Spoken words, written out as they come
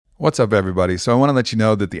What's up, everybody? So I want to let you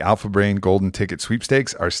know that the Alpha Brain Golden Ticket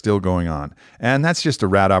sweepstakes are still going on. And that's just a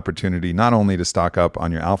rad opportunity not only to stock up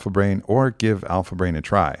on your Alpha Brain or give Alpha Brain a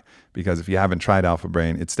try. Because if you haven't tried Alpha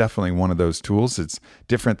Brain, it's definitely one of those tools. It's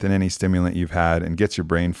different than any stimulant you've had and gets your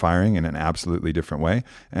brain firing in an absolutely different way.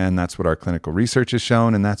 And that's what our clinical research has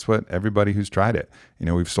shown. And that's what everybody who's tried it. You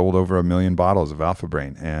know, we've sold over 1 million bottles of Alpha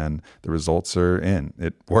Brain and the results are in.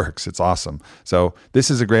 It works. It's awesome. So this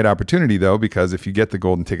is a great opportunity, though, because if you get the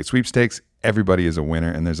Golden Ticket sweepstakes, everybody is a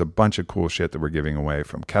winner. And there's a bunch of cool shit that we're giving away,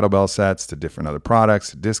 from kettlebell sets to different other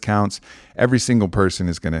products, to discounts. Every single person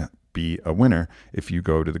is going to be a winner if you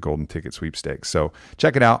go to the Golden Ticket sweepstakes. So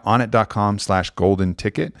check it out, onnit.com/golden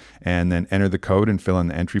ticket, and then enter the code and fill in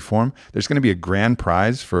the entry form. There's going to be a grand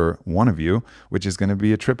prize for one of you, which is going to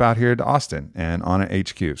be a trip out here to Austin and Onnit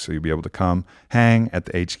HQ. So you'll be able to come hang at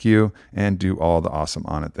the HQ and do all the awesome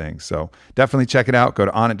Onnit things. So definitely check it out. Go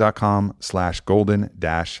to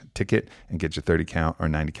onnit.com/golden-ticket and get your 30 count or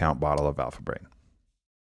 90 count bottle of Alpha Brain.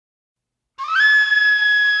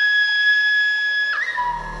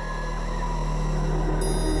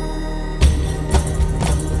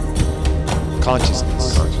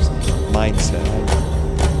 Consciousness, mindset,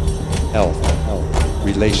 health,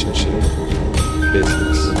 relationship,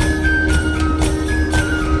 business.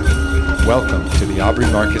 Welcome to the Aubrey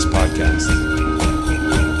Marcus Podcast.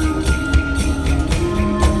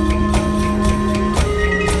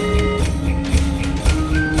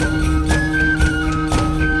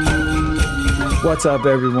 What's up,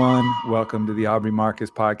 everyone? Welcome to the Aubrey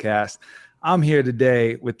Marcus Podcast. I'm here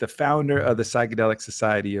today with the founder of the Psychedelic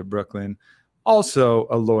Society of Brooklyn, also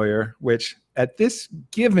a lawyer, which at this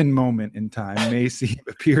given moment in time may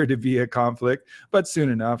appear to be a conflict, but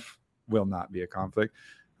soon enough will not be a conflict.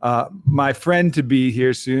 My friend to be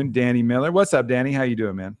here soon, Danny Miller. What's up, Danny? How you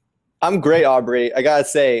doing, man? I'm great, Aubrey. I gotta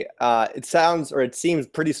say, it seems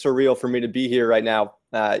pretty surreal for me to be here right now.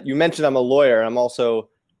 You mentioned I'm a lawyer. I'm also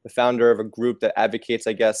the founder of a group that advocates,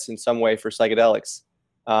 I guess, in some way for psychedelics.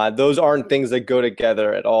 Those aren't things that go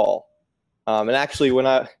together at all. And actually,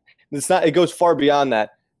 it goes far beyond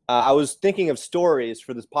that. I was thinking of stories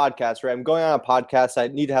for this podcast, right? I'm going on a podcast. I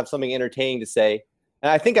need to have something entertaining to say. And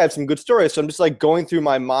I think I have some good stories. So I'm just like going through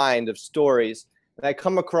my mind of stories. And I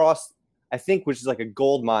come across, I think, which is like a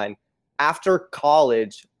gold mine. After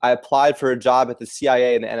college, I applied for a job at the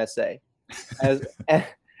CIA and the NSA. And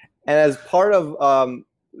as part of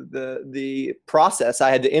the process, I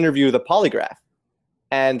had to interview the polygraph.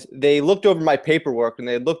 And they looked over my paperwork and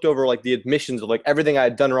they looked over like the admissions of like everything I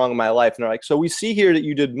had done wrong in my life. And they're like, so we see here that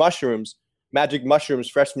you did magic mushrooms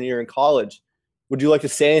freshman year in college. Would you like to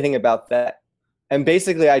say anything about that? And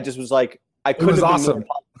basically I just was like, I couldn't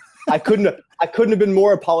have been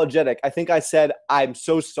more apologetic. I think I said, I'm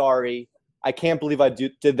so sorry. I can't believe I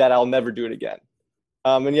did that. I'll never do it again.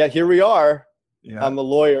 And yet here we are. Yeah. I'm a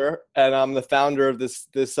lawyer and I'm the founder of this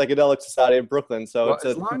Psychedelic Society of Brooklyn. So well,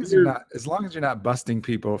 as long as you're not busting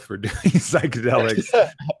people for doing psychedelics,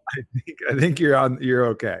 I think you're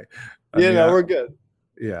okay. We're good.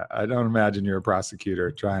 Yeah, I don't imagine you're a prosecutor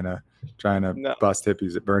trying to bust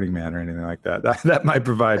hippies at Burning Man or anything like that. That might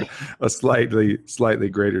provide a slightly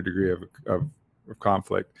greater degree of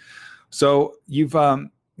conflict. So you've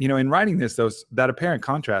in writing this, that apparent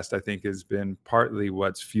contrast, I think, has been partly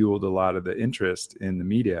what's fueled a lot of the interest in the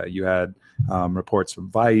media. You had reports from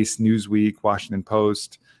Vice, Newsweek, Washington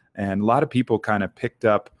Post, and a lot of people kind of picked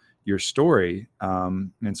up your story.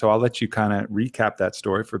 And so I'll let you kind of recap that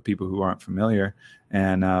story for people who aren't familiar.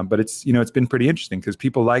 And but it's been pretty interesting because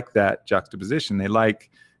people like that juxtaposition. They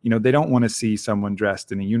they don't want to see someone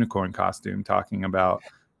dressed in a unicorn costume talking about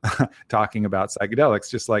psychedelics,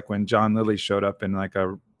 just like when John Lilly showed up in like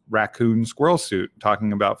a raccoon squirrel suit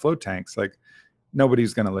talking about float tanks. Like,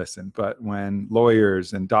 nobody's going to listen. But when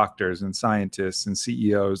lawyers and doctors and scientists and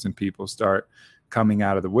CEOs and people start coming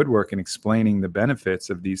out of the woodwork and explaining the benefits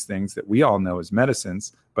of these things that we all know as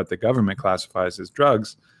medicines, but the government classifies as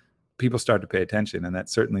drugs, people start to pay attention. And that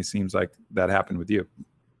certainly seems like that happened with you.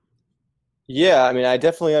 Yeah, I mean, I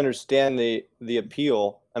definitely understand the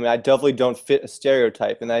appeal. I mean, I definitely don't fit a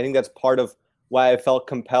stereotype. And I think that's part of why I felt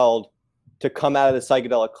compelled to come out of the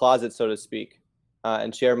psychedelic closet, so to speak,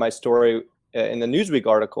 and share my story in the Newsweek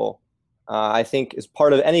article. I think as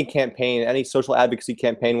part of any campaign, any social advocacy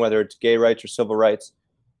campaign, whether it's gay rights or civil rights,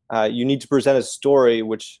 you need to present a story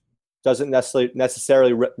which doesn't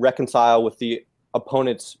necessarily reconcile with the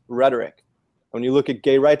opponent's rhetoric. When you look at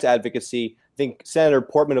gay rights advocacy, I think Senator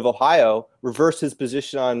Portman of Ohio reversed his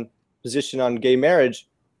position on gay marriage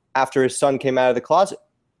after his son came out of the closet,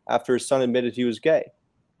 after his son admitted he was gay.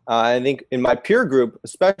 I think in my peer group,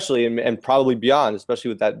 especially, and probably beyond, especially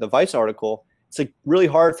with the Vice article, it's like really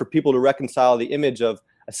hard for people to reconcile the image of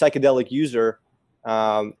a psychedelic user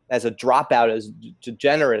as a dropout, as a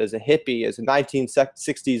degenerate, as a hippie, as a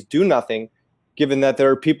 1960s do nothing, given that there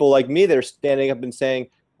are people like me that are standing up and saying,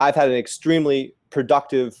 I've had an extremely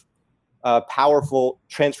productive, powerful,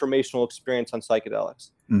 transformational experience on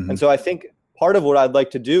psychedelics. And so I think part of what I'd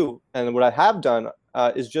like to do, and what I have done,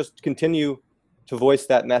 is just continue to voice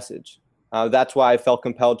that message. That's why I felt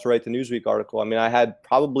compelled to write the Newsweek article. I mean, I had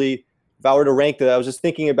probably, if I were to rank that, I was just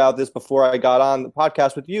thinking about this before I got on the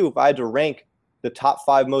podcast with you, if I had to rank the top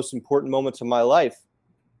 5 most important moments of my life,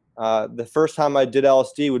 the first time I did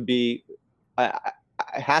LSD would be, it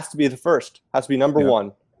has to be the first, has to be number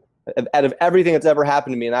one out of everything that's ever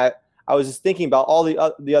happened to me. And I was just thinking about all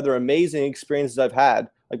the other amazing experiences I've had,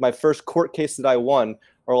 like my first court case that I won,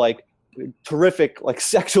 or like terrific like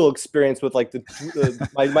sexual experience with like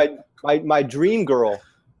my dream girl.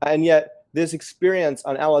 And yet this experience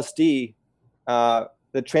on LSD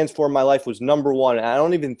that transformed my life was number one. And I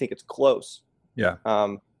don't even think it's close. Yeah.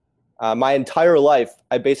 My entire life,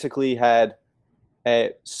 I basically had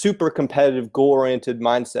a super competitive, goal-oriented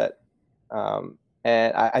mindset.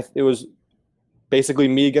 And it was basically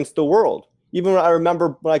me against the world. Even when I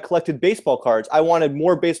remember when I collected baseball cards, I wanted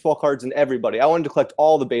more baseball cards than everybody. I wanted to collect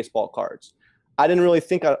all the baseball cards. I didn't really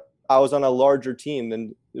think I was on a larger team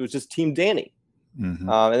than it was just Team Danny.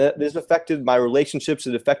 And this affected my relationships.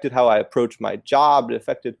 It affected how I approached my job. It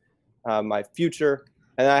affected my future.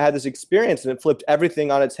 And I had this experience, and it flipped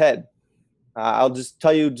everything on its head. I'll just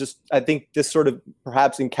tell you, I think this sort of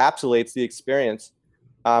perhaps encapsulates the experience.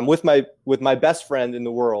 With my best friend in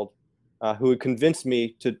the world, who had convinced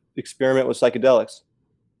me to experiment with psychedelics.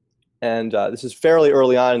 And this is fairly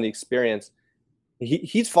early on in the experience.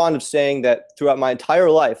 He's fond of saying that throughout my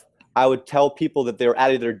entire life, I would tell people that they were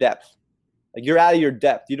out of their depth. Like, you're out of your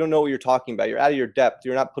depth. You don't know what you're talking about. You're out of your depth.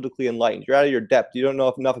 You're not politically enlightened. You're out of your depth. You don't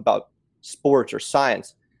know enough about sports or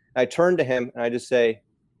science. And I turn to him and I just say,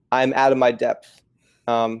 I'm out of my depth.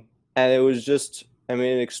 And it was just, I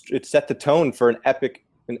mean, it set the tone for an epic,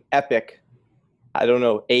 I don't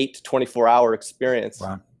know, 8 to 24-hour experience.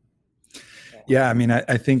 Wow. Yeah, I mean,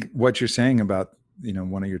 I think what you're saying about,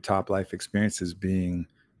 one of your top life experiences being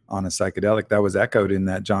on a psychedelic, that was echoed in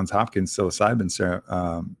that Johns Hopkins psilocybin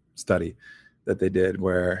study that they did,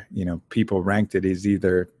 where, people ranked it as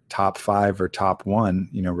either top 5 or top 1,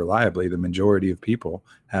 reliably. The majority of people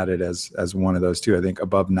had it as one of those two. I think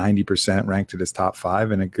above 90% ranked it as top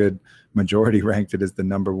 5, and a good majority ranked it as the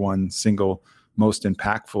number 1 single most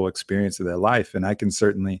impactful experience of their life. And I can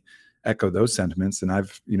certainly echo those sentiments. And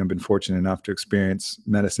I've, been fortunate enough to experience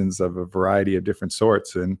medicines of a variety of different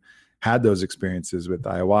sorts, and had those experiences with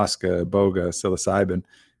ayahuasca, iboga, psilocybin,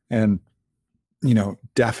 and,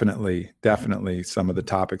 definitely some of the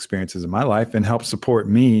top experiences of my life, and helped support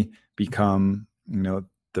me become,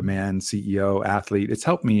 the man, CEO, athlete. It's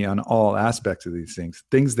helped me on all aspects of these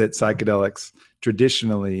things that psychedelics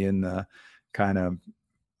traditionally in the kind of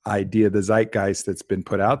idea, the zeitgeist that's been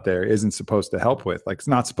put out there, isn't supposed to help with. Like, it's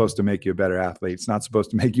not supposed to make you a better athlete. It's not supposed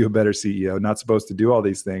to make you a better CEO, not supposed to do all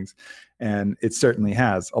these things. And it certainly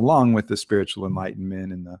has, along with the spiritual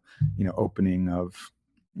enlightenment and the, opening of,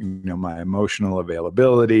 my emotional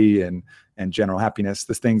availability and general happiness,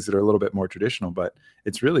 the things that are a little bit more traditional, but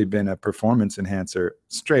it's really been a performance enhancer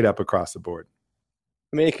straight up across the board.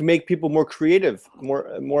 I mean, it can make people more creative,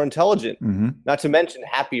 more intelligent, not to mention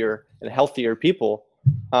happier and healthier people.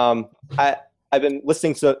 I've been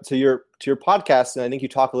listening to your podcast, and I think you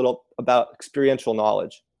talk a little about experiential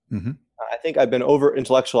knowledge. I think I've been over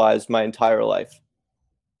intellectualized my entire life.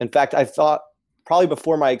 In fact, I thought probably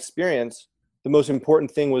before my experience, the most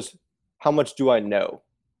important thing was, how much do I know?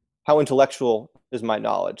 How intellectual is my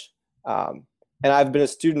knowledge? And I've been a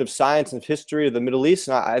student of science and history of the Middle East,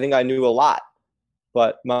 and I think I knew a lot.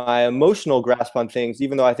 But my emotional grasp on things,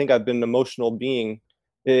 even though I think I've been an emotional being,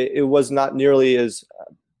 it was not nearly as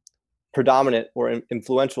predominant or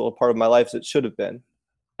influential a part of my life as it should have been.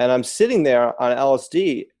 And I'm sitting there on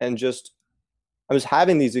LSD, and I was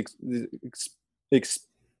having these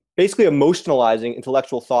basically emotionalizing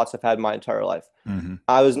intellectual thoughts I've had my entire life.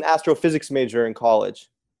 I was an astrophysics major in college.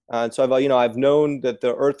 And so I've known that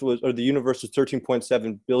the Earth the universe was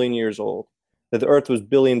 13.7 billion years old, that the Earth was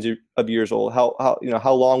billions of years old,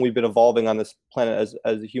 how long we've been evolving on this planet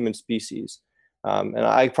as a human species. And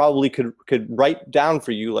I probably could write down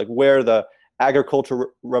for you like where the agricultural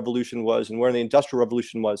revolution was and where the industrial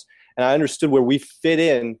revolution was. And I understood where we fit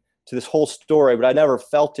in to this whole story, but I never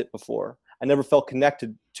felt it before. I never felt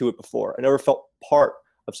connected to it before. I never felt part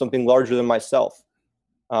of something larger than myself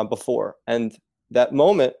before. And that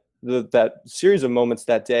moment that series of moments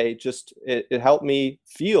that day, just it helped me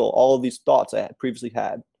feel all of these thoughts I had previously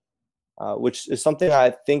had, which is something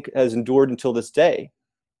I think has endured until this day.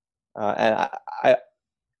 And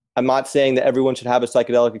I'm not saying that everyone should have a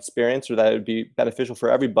psychedelic experience or that it would be beneficial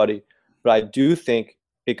for everybody, but I do think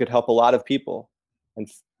it could help a lot of people. And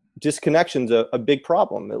disconnection's a big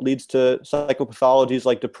problem. It leads to psychopathologies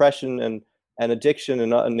like depression and addiction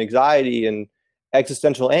and anxiety and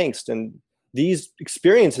existential angst. And these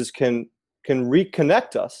experiences can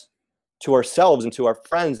reconnect us to ourselves and to our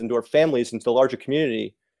friends and to our families and to the larger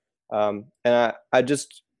community. And I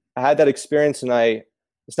had that experience, and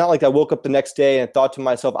it's not like I woke up the next day and thought to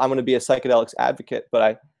myself, I'm going to be a psychedelics advocate,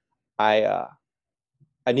 but I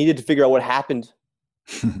needed to figure out what happened.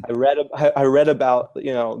 I read about, the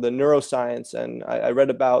neuroscience, and I read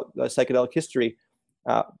about the psychedelic history,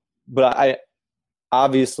 but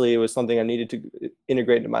obviously it was something I needed to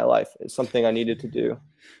integrate into my life. It's something I needed to do.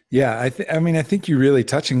 Yeah, I think you're really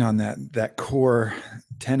touching on that core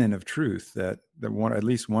tenet of truth, that one, at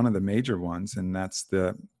least one of the major ones, and that's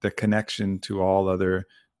the connection to all other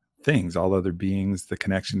things, all other beings, the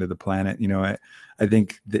connection to the planet. I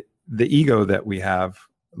think the ego that we have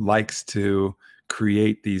likes to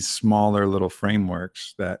create these smaller little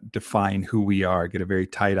frameworks that define who we are, get a very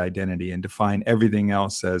tight identity, and define everything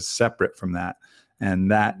else as separate from that.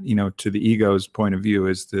 And that, to the ego's point of view,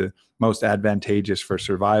 is the most advantageous for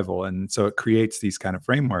survival. And so it creates these kind of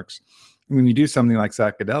frameworks. When you do something like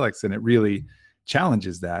psychedelics, and it really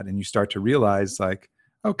challenges that, and you start to realize, like,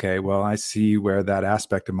 okay, well, I see where that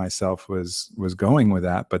aspect of myself was going with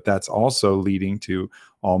that, but that's also leading to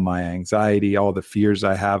all my anxiety, all the fears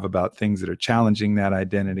I have about things that are challenging that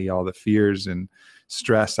identity, all the fears and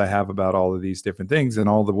stress I have about all of these different things, and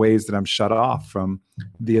all the ways that I'm shut off from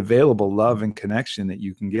the available love and connection that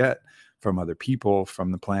you can get from other people,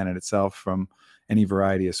 from the planet itself, from any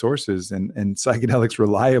variety of sources. And psychedelics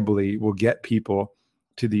reliably will get people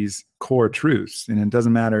to these core truths. And it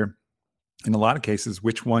doesn't matter in a lot of cases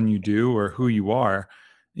which one you do or who you are,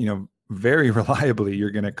 very reliably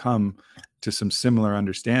you're going to come to some similar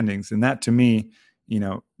understandings. And that to me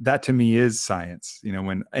is science.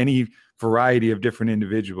 When any variety of different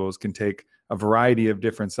individuals can take a variety of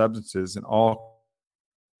different substances and all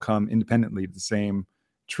come independently to the same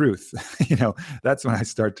truth, that's when I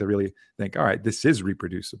start to really think, all right, this is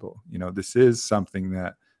reproducible. This is something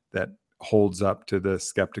that holds up to the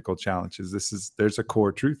skeptical challenges. There's a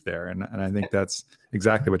core truth there. And I think that's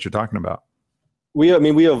exactly what you're talking about.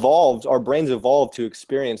 Our brains evolved to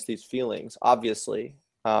experience these feelings, obviously.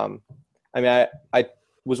 I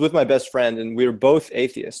was with my best friend, and we were both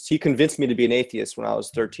atheists. He convinced me to be an atheist when I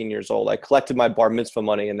was 13 years old. I collected my bar mitzvah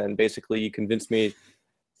money, and then basically he convinced me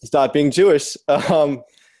to stop being Jewish.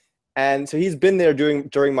 And so he's been there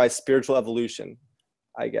during my spiritual evolution,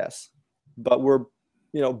 I guess. But we're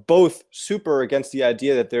both super against the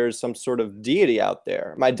idea that there's some sort of deity out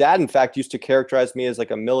there. My dad, in fact, used to characterize me as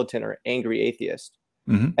like a militant or angry atheist.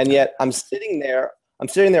 Mm-hmm. And yet I'm sitting there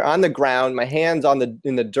on the ground, my hands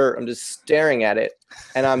in the dirt. I'm just staring at it.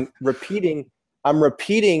 And I'm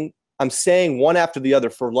saying one after the other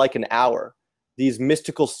for like an hour, these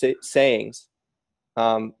mystical sayings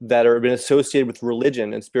that have been associated with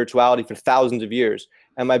religion and spirituality for thousands of years.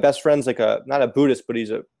 And my best friend's like not a Buddhist, but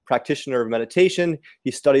he's a practitioner of meditation.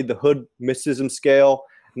 He studied the Hood mysticism scale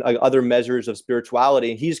and other measures of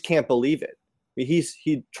spirituality. And he just can't believe it.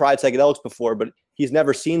 He tried psychedelics before, but he's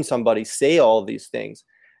never seen somebody say all of these things.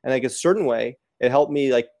 And like a certain way, it helped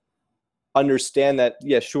me like understand that,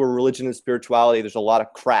 yeah, sure, religion and spirituality, there's a lot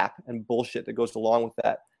of crap and bullshit that goes along with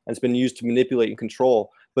that. And it's been used to manipulate and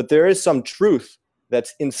control. But there is some truth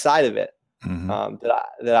that's inside of it, mm-hmm.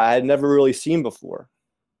 that I had never really seen before.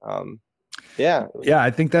 Yeah. I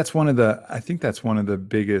think that's one of the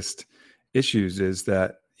biggest issues, is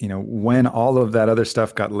that, when all of that other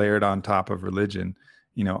stuff got layered on top of religion,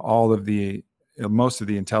 most of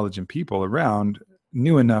the intelligent people around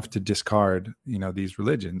knew enough to discard, these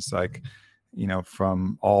religions, like,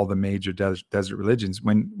 from all the major desert religions,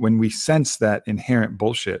 when we sense that inherent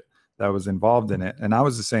bullshit that was involved in it. And I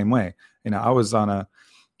was the same way.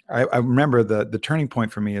 I remember the turning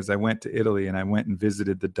point for me is I went to Italy, and I went and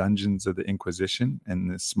visited the dungeons of the Inquisition in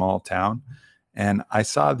this small town. And I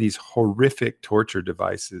saw these horrific torture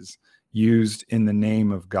devices used in the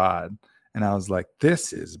name of God. And I was like,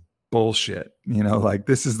 this is bullshit.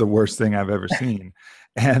 This is the worst thing I've ever seen.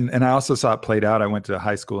 And I also saw it played out. I went to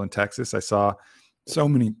high school in Texas. I saw so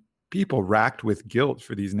many people racked with guilt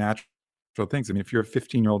for these natural things. I mean, if you're a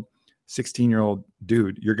 15-year-old, 16-year-old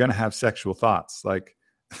dude, you're going to have sexual thoughts. Like,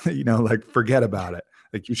 forget about it.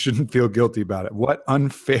 Like, you shouldn't feel guilty about it. What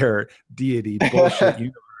unfair deity bullshit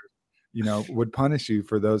universe would punish you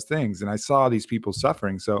for those things. And I saw these people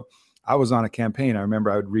suffering. So I was on a campaign. I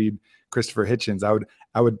remember I would read Christopher Hitchens.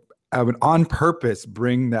 I would on purpose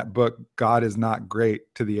bring that book, God Is Not Great,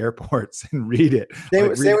 to the airports and read it. Same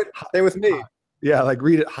with me. Yeah, like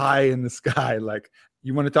read it high in the sky. Like,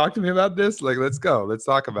 you want to talk to me about this? Like, let's go. Let's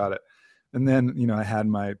talk about it. And then, I had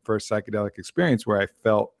my first psychedelic experience where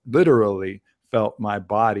I literally felt my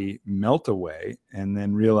body melt away, and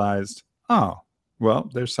then realized, oh, well,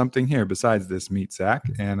 there's something here besides this meat sack.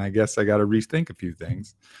 And I guess I got to rethink a few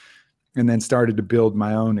things. And then started to build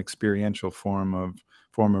my own experiential form of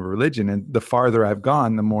religion. And the farther I've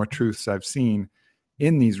gone, the more truths I've seen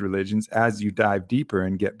in these religions as you dive deeper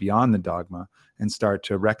and get beyond the dogma and start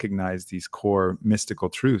to recognize these core mystical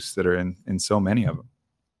truths that are in so many of them.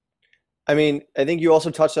 I mean, I think you also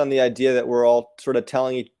touched on the idea that we're all sort of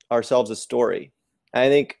telling ourselves a story. And I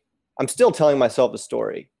think I'm still telling myself a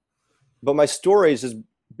story, but my story is just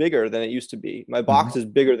bigger than it used to be. My box is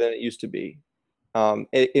bigger than it used to be.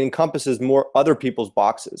 It encompasses more other people's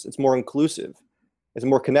boxes. It's more inclusive. It's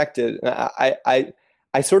more connected. And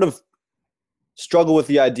I sort of struggle with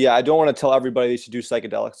the idea. I don't want to tell everybody they should do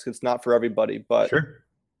psychedelics because it's not for everybody, but sure.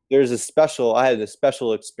 I had a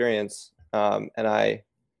special experience. And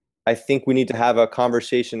I think we need to have a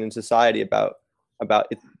conversation in society about the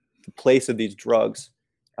place of these drugs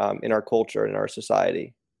in our culture, in our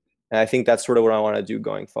society. And I think that's sort of what I want to do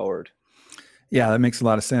going forward. Yeah, that makes a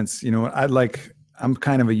lot of sense. I'm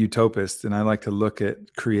kind of a utopist, and I like to look at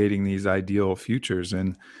creating these ideal futures.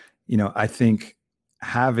 And, I think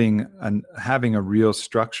having a real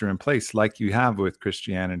structure in place, like you have with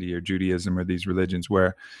Christianity or Judaism or these religions,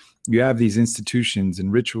 where you have these institutions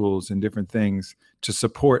and rituals and different things to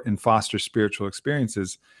support and foster spiritual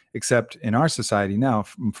experiences, except in our society now,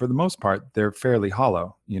 for the most part, they're fairly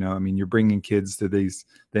hollow. You're bringing kids to these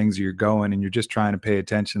things, you're going and you're just trying to pay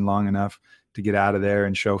attention long enough to get out of there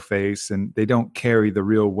and show face, and they don't carry the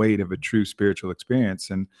real weight of a true spiritual experience.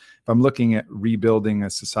 And if I'm looking at rebuilding a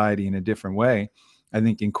society in a different way, I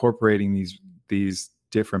think incorporating these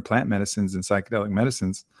different plant medicines and psychedelic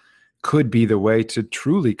medicines could be the way to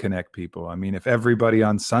truly connect people. I mean, if everybody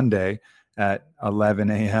on Sunday at 11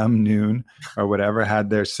 a.m., noon, or whatever had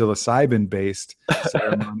their psilocybin-based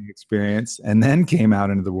ceremony experience and then came out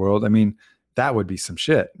into the world, I mean, that would be some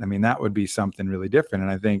shit. I mean, that would be something really different.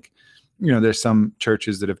 And I think, there's some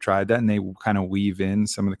churches that have tried that, and they kind of weave in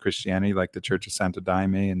some of the Christianity, like the Church of Santo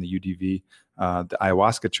Daime and the UDV, the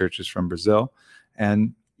ayahuasca churches from Brazil.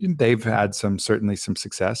 And they've had certainly some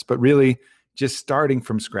success, but really just starting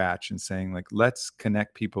from scratch and saying, like, let's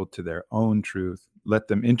connect people to their own truth. Let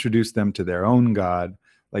them introduce them to their own God.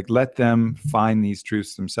 Like, let them find these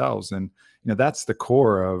truths themselves. And, that's the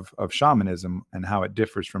core of shamanism and how it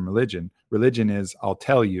differs from religion. Religion is, I'll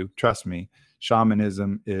tell you, trust me.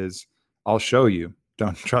 Shamanism is, I'll show you.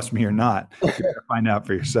 Don't trust me or not. You gotta find out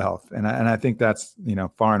for yourself. And I think that's,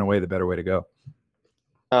 far and away the better way to go.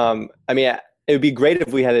 I mean, it would be great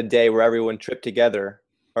if we had a day where everyone tripped together,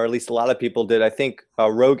 or at least a lot of people did. I think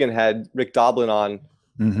Rogan had Rick Doblin on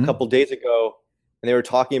a couple days ago, and they were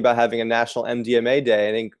talking about having a national MDMA day.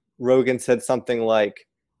 I think Rogan said something like,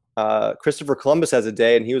 Christopher Columbus has a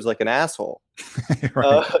day, and he was like an asshole.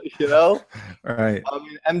 Right. Right. I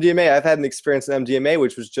mean, MDMA, I've had an experience in MDMA,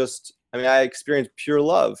 which was just, I experienced pure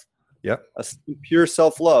love. Yep. Pure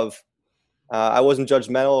self-love. I wasn't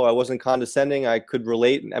judgmental. I wasn't condescending. I could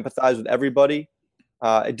relate and empathize with everybody.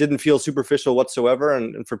 It didn't feel superficial whatsoever.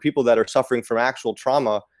 And for people that are suffering from actual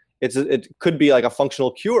trauma, it could be like a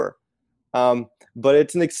functional cure. But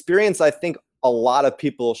it's an experience I think a lot of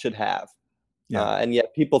people should have. Yeah. And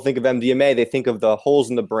yet people think of MDMA, they think of the holes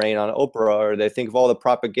in the brain on Oprah, or they think of all the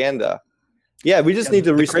propaganda. Yeah, we just need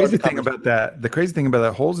to restart. The crazy thing about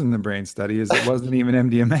that holes in the brain study is it wasn't even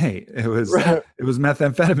MDMA. It was it was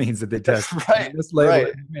methamphetamines that they tested. Right. This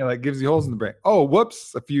label like gives you holes in the brain. Oh,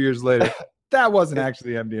 whoops! A few years later, that wasn't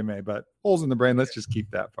actually MDMA, but holes in the brain. Let's just keep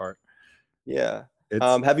that part. Yeah.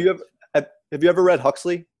 Have you ever read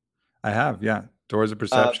Huxley? I have. Yeah. Doors of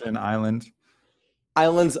Perception, Island.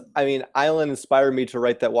 Island inspired me to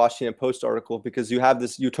write that Washington Post article, because you have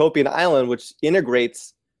this utopian island which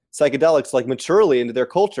integrates psychedelics like maturely into their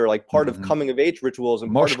culture, like part of coming of age rituals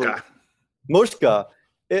and Moshka.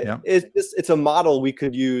 It's a model we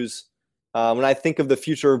could use. When I think of the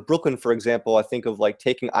future of Brooklyn, for example, I think of like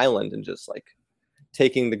taking Island and just like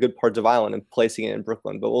taking the good parts of Island and placing it in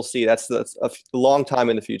Brooklyn. But we'll see. That's a long time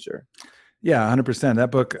in the future. Yeah, 100%. That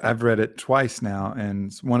book, I've read it twice now, and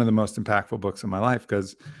it's one of the most impactful books in my life,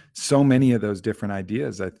 because so many of those different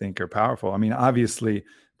ideas I think are powerful. I mean, obviously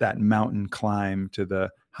that mountain climb to the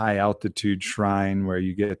high altitude shrine where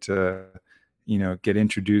you get to, get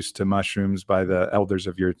introduced to mushrooms by the elders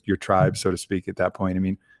of your tribe, so to speak, at that point. I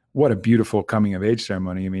mean, what a beautiful coming of age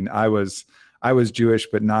ceremony. I mean, I was Jewish,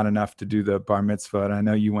 but not enough to do the bar mitzvah. And I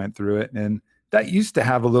know you went through it, and that used to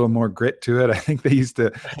have a little more grit to it. I think they used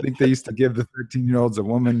to give the 13-year-olds a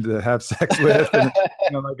woman to have sex with, and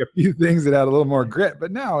like a few things that had a little more grit.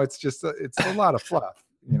 But now it's just it's a lot of fluff.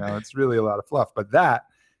 It's really a lot of fluff. But that,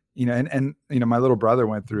 and my little brother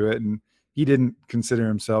went through it, and he didn't consider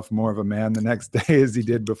himself more of a man the next day as he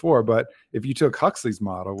did before. But if you took Huxley's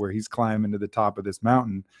model, where he's climbing to the top of this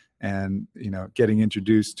mountain and getting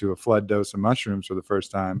introduced to a flood dose of mushrooms for the first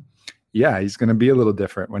time, yeah, he's going to be a little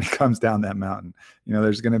different when he comes down that mountain.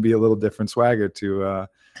 There's going to be a little different swagger to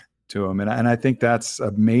him. And I think that's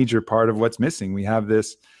a major part of what's missing. We have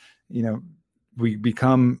this, we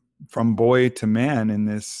become from boy to man in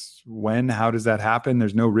this. How does that happen?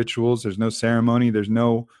 There's no rituals. There's no ceremony. There's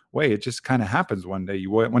no way. It just kind of happens one day.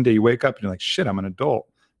 One day you wake up and you're like, shit, I'm an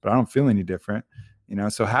adult, but I don't feel any different.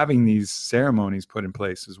 So having these ceremonies put in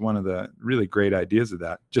place is one of the really great ideas of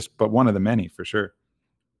that, but one of the many for sure.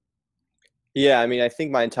 Yeah, I mean, I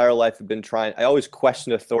think my entire life I've been I always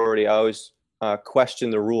questioned authority. I always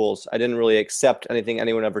questioned the rules. I didn't really accept anything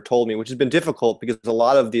anyone ever told me, which has been difficult because a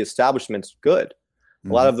lot of the establishment's good.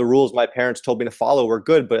 A lot of the rules my parents told me to follow were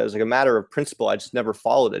good, but as like a matter of principle, I just never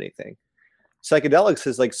followed anything. Psychedelics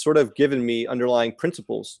has like sort of given me underlying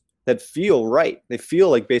principles that feel right. They feel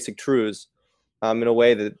like basic truths in a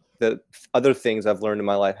way that other things I've learned in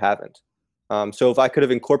my life haven't. So if I could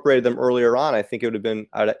have incorporated them earlier on, I think it would have been,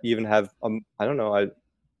 I'd even have, I don't know,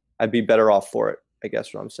 I'd be better off for it, I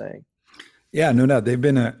guess what I'm saying. Yeah, no doubt. They've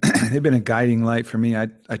been a guiding light for me.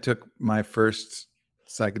 I took my first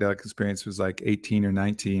psychedelic experience was like 18 or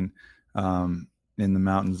 19 in the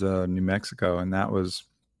mountains of New Mexico. And that was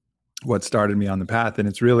what started me on the path. And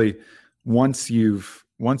it's really, once you've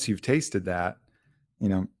tasted that,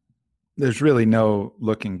 there's really no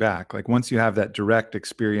looking back. Like once you have that direct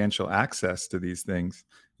experiential access to these things,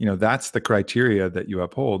 that's the criteria that you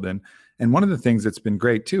uphold. And one of the things that's been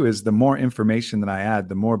great too is the more information that I add,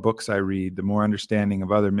 the more books I read, the more understanding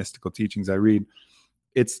of other mystical teachings I read,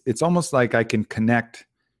 it's almost like I can connect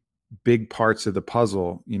big parts of the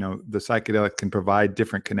puzzle. The psychedelic can provide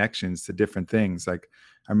different connections to different things. Like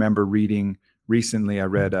I remember reading recently, I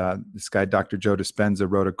read this guy, Dr. Joe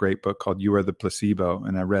Dispenza, wrote a great book called You Are the Placebo.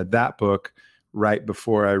 And I read that book right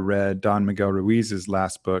before I read Don Miguel Ruiz's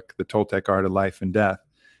last book, The Toltec Art of Life and Death.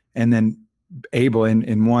 And then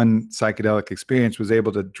in one psychedelic experience, was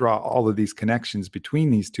able to draw all of these connections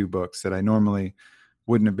between these two books that I normally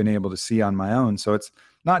wouldn't have been able to see on my own. So it's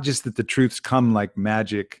not just that the truths come like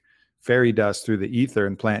magic fairy dust through the ether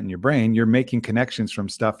and plant in your brain. You're making connections from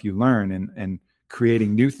stuff you learn and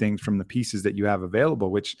creating new things from the pieces that you have available,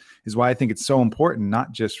 which is why I think it's so important,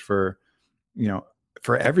 not just for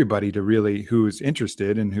everybody to really, who's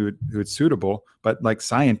interested and who it's suitable, but like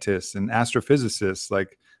scientists and astrophysicists,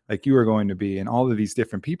 like you are going to be, and all of these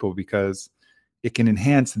different people, because it can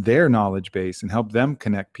enhance their knowledge base and help them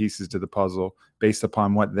connect pieces to the puzzle based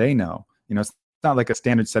upon what they know. It's not like a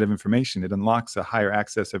standard set of information. It unlocks a higher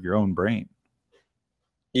access of your own brain.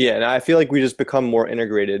 Yeah. And I feel like we just become more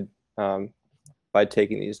integrated by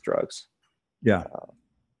taking these drugs. Yeah.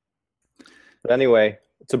 But anyway,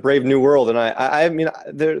 it's a brave new world. And I mean,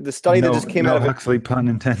 the study that just came out of Huxley, pun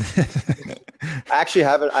intended. I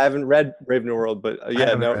haven't read Brave New World, but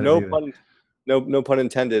no pun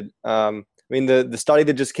intended. I mean, the study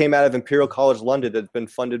that just came out of Imperial College London that's been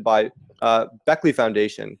funded by Beckley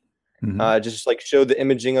Foundation, just like showed the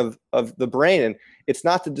imaging of the brain. And it's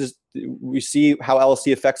not that just we see how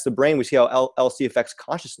LSD affects the brain, we see how LSD affects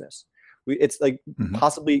consciousness. It's like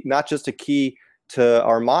possibly not just a key to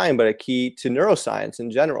our mind, but a key to neuroscience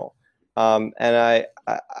in general. And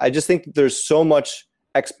I just think that there's so much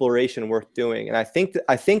exploration worth doing. And I think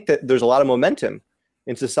that there's a lot of momentum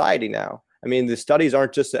in society now. I mean, the studies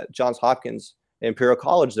aren't just at Johns Hopkins and Imperial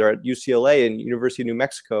College, they're at UCLA and University of New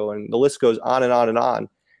Mexico, and the list goes on and on and on.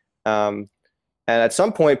 And at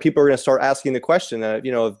some point, people are going to start asking the question that,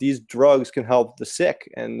 if these drugs can help the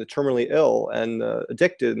sick and the terminally ill and the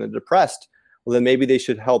addicted and the depressed, well, then maybe they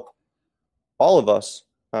should help all of us.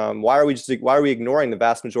 Why are we ignoring the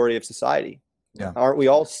vast majority of society? Yeah. Aren't we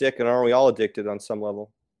all sick and aren't we all addicted on some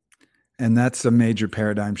level? And that's a major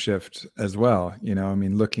paradigm shift as well.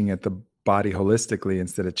 Looking at the body holistically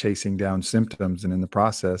instead of chasing down symptoms and in the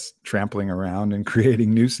process trampling around and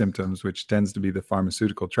creating new symptoms, which tends to be the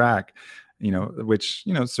pharmaceutical track, which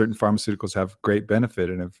certain pharmaceuticals have great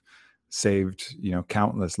benefit and have saved,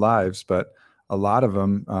 countless lives, but a lot of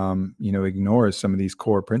them, ignores some of these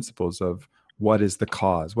core principles of what is the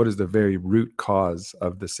cause? What is the very root cause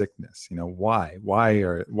of the sickness? Why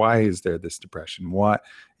is there this depression?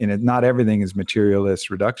 Not everything is materialist,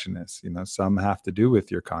 reductionist. Some have to do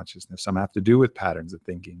with your consciousness. Some have to do with patterns of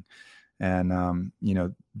thinking. And,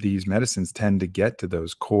 these medicines tend to get to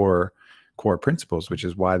those core principles, which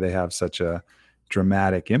is why they have such a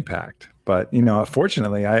dramatic impact. But,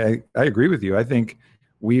 fortunately, I agree with you. I think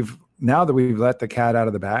now that we've let the cat out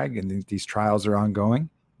of the bag and these trials are ongoing,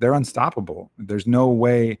 they're unstoppable. There's no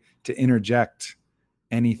way to interject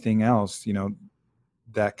anything else,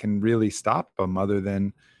 that can really stop them other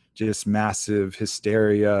than just massive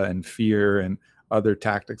hysteria and fear and other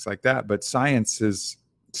tactics like that. But science is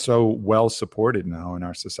so well supported now in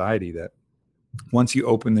our society that once you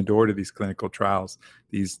open the door to these clinical trials,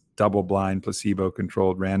 these double-blind,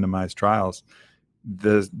 placebo-controlled, randomized trials,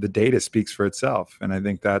 the data speaks for itself. And I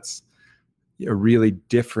think that's a really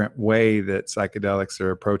different way that psychedelics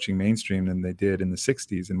are approaching mainstream than they did in the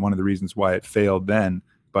 60s. And one of the reasons why it failed then,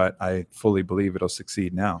 but I fully believe it'll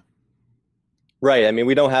succeed now. Right. I mean,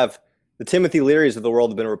 we don't have the Timothy Learys of the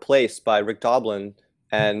world have been replaced by Rick Doblin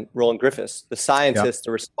and Roland Griffiths, the scientists,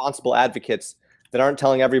 the responsible advocates that aren't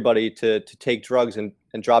telling everybody to take drugs and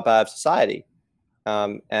drop out of society.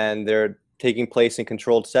 And they're taking place in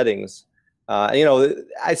controlled settings.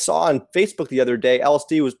 I saw on Facebook the other day,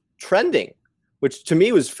 LSD was trending, which to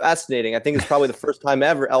me was fascinating. I think it's probably the first time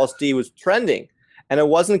ever LSD was trending. And it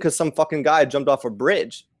wasn't because some fucking guy jumped off a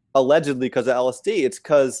bridge, allegedly because of LSD. It's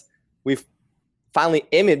because we've finally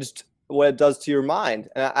imaged what it does to your mind.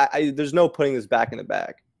 And there's no putting this back in the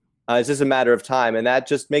bag. It's just a matter of time. And that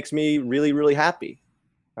just makes me really, really happy.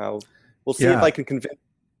 We'll see if I can convince.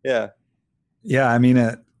 Yeah. Yeah. I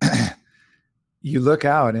mean, you look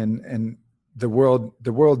out and the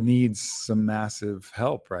world needs some massive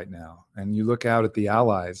help right now. And you look out at the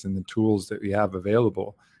allies and the tools that we have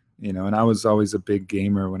available, and I was always a big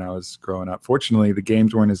gamer when I was growing up. Fortunately, the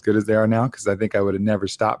games weren't as good as they are now, because I think I would have never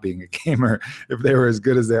stopped being a gamer if they were as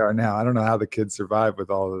good as they are now. I don't know how the kids survived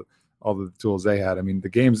with all the tools they had. I mean, the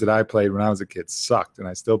games that I played when I was a kid sucked, and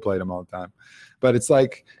I still played them all the time. But it's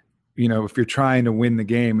like, if you're trying to win the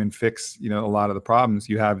game and fix, a lot of the problems,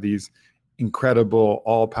 you have these incredible,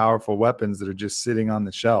 all-powerful weapons that are just sitting on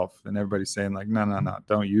the shelf, and everybody's saying like, no,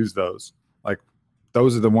 don't use those. Like,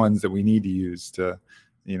 those are the ones that we need to use to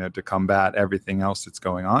combat everything else that's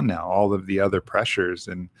going on now, all of the other pressures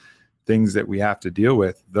and things that we have to deal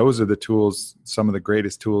with. Those are the tools, some of the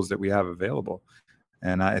greatest tools that we have available.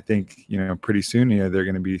 And I think, pretty soon they're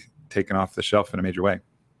going to be taken off the shelf in a major way.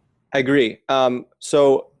 I agree.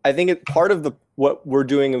 So I think part of what we're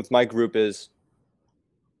doing with my group is,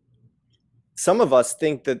 some of us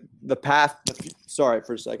think that the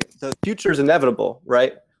future is inevitable,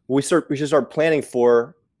 right? We should start planning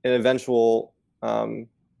for an eventual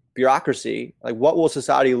bureaucracy. Like, what will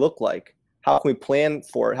society look like? How can we plan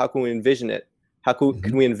for it? How can we envision it? How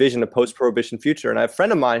can we envision a post-prohibition future? And I have a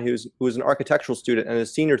friend of mine who was an architectural student, and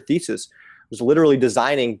his senior thesis was literally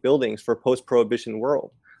designing buildings for a post-prohibition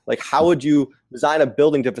world. Like, how would you design a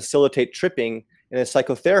building to facilitate tripping in a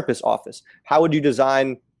psychotherapist's office? How would you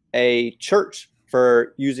design a church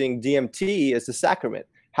for using DMT as the sacrament?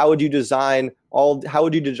 How would you design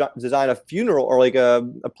design a funeral, or like a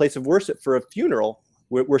place of worship for a funeral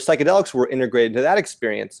where psychedelics were integrated into that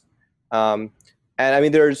experience? And I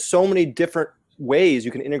mean, there's so many different ways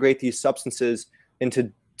you can integrate these substances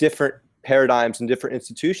into different paradigms and different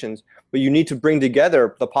institutions, but you need to bring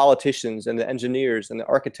together the politicians and the engineers and the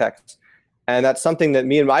architects. And that's something that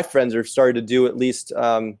me and my friends are starting to do, at least.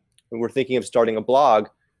 We're thinking of starting a blog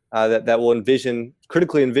that will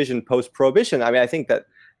critically envision post-prohibition. I mean, I think that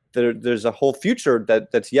there's a whole future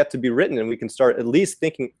that's yet to be written, and we can start at least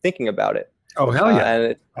thinking about it. Oh, hell yeah.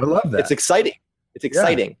 And I love that. It's exciting. It's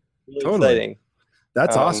exciting. Yeah, really totally. Exciting.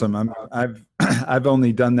 That's awesome. I've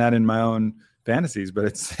only done that in my own fantasies, but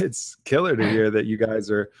it's killer to hear that you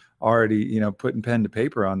guys are already, putting pen to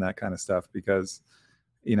paper on that kind of stuff, because,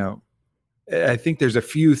 I think there's a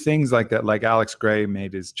few things like that, like Alex Gray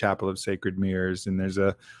made his Chapel of Sacred Mirrors, and there's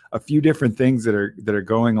a few different things that are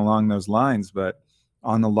going along those lines. But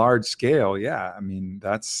on the large scale, yeah, I mean,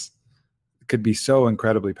 could be so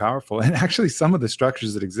incredibly powerful. And actually, some of the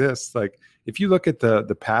structures that exist, like if you look at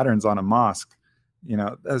the patterns on a mosque,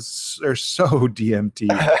 they're so DMT.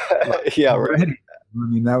 Yeah, right. I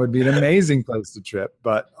mean, that would be an amazing place to trip,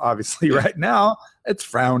 but obviously right now it's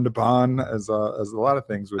frowned upon, as a lot of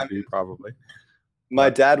things would be probably. My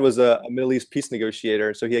dad was a Middle East peace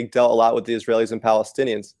negotiator, so he dealt a lot with the Israelis and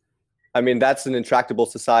Palestinians. I mean, that's an intractable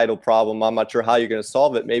societal problem. I'm not sure how you're going to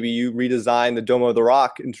solve it. Maybe you redesign the Dome of the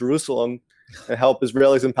Rock in Jerusalem and help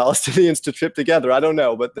Israelis and Palestinians to trip together. I don't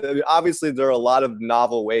know, but obviously there are a lot of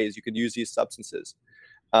novel ways you could use these substances.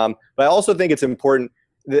 But I also think it's important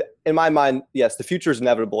that, in my mind, yes, the future is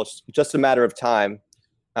inevitable. It's just a matter of time.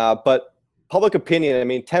 But public opinion, I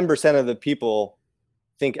mean, 10% of the people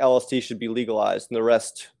think LSD should be legalized, and the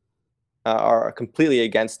rest are completely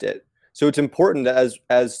against it. So it's important that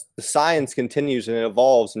as the science continues and it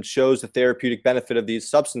evolves and shows the therapeutic benefit of these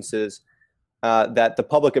substances, that the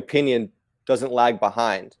public opinion doesn't lag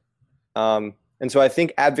behind. And so I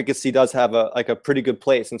think advocacy does have a pretty good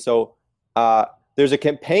place. And so there's a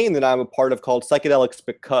campaign that I'm a part of called Psychedelics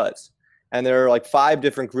Because, and there are like 5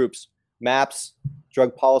 different groups: MAPS,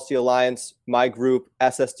 Drug Policy Alliance, my group,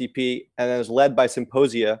 SSDP, and then it's led by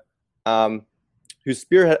Symposia, who's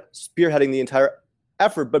spearheading the entire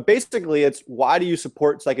effort. But basically, it's why do you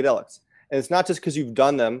support psychedelics? And it's not just because you've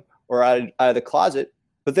done them or out of the closet,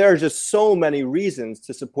 but there are just so many reasons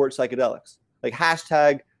to support psychedelics. Like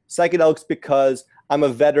hashtag psychedelics because I'm a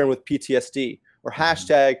veteran with PTSD, or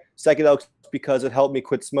hashtag psychedelics because it helped me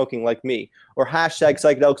quit smoking like me, or hashtag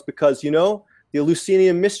psychedelics because, the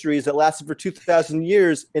Eleusinian mysteries that lasted for 2,000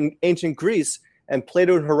 years in ancient Greece and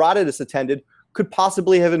Plato and Herodotus attended could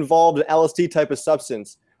possibly have involved an LSD type of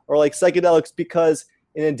substance, or like psychedelics because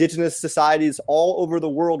in indigenous societies all over the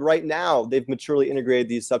world right now, they've maturely integrated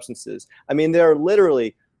these substances. I mean, there are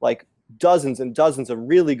literally like dozens and dozens of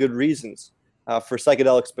really good reasons for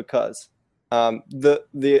psychedelics because.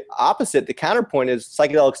 The opposite, the counterpoint is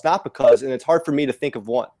psychedelics not because, and it's hard for me to think of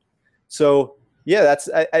one. So yeah,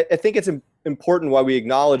 I think it's important why we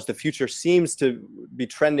acknowledge the future seems to be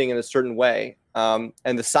trending in a certain way. And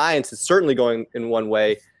the science is certainly going in one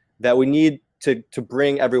way, that we need to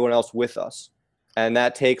bring everyone else with us. And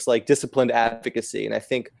that takes like disciplined advocacy. And I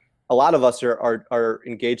think a lot of us are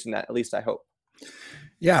engaged in that, at least I hope.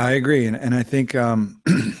 Yeah, I agree. And I think,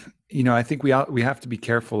 I think we have to be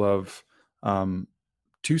careful of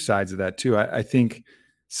 2 sides of that too. I think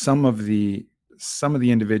some of the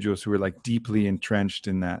individuals who are like deeply entrenched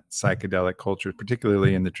in that psychedelic culture,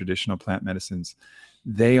 particularly in the traditional plant medicines,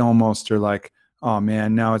 they almost are like, oh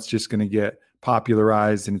man, now it's just going to get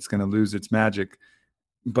popularized and it's going to lose its magic.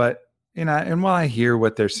 But and while I hear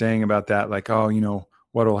what they're saying about that, like, oh,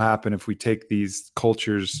 what will happen if we take these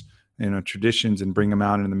cultures, traditions and bring them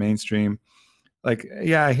out into the mainstream? Like,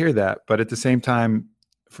 yeah, I hear that. But at the same time,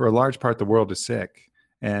 for a large part, the world is sick.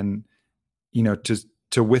 And,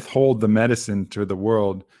 to withhold the medicine to the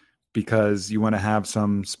world because you want to have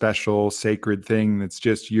some special sacred thing that's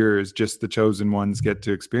just yours, just the chosen ones get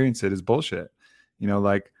to experience it, is bullshit.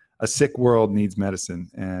 Like a sick world needs medicine.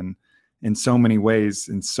 And in so many ways,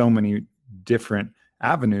 in so many different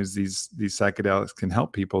avenues, these psychedelics can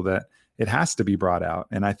help people that it has to be brought out.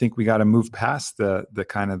 And I think we got to move past the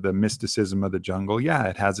kind of the mysticism of the jungle. Yeah,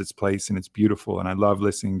 it has its place and it's beautiful. And I love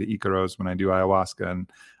listening to Icaros when I do ayahuasca,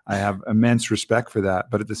 and I have immense respect for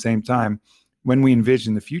that. But at the same time, when we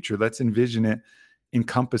envision the future, let's envision it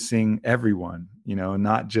encompassing everyone,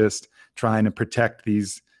 not just trying to protect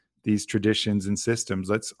these traditions and systems.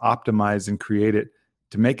 Let's optimize and create it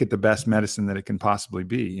to make it the best medicine that it can possibly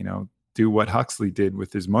be. Do what Huxley did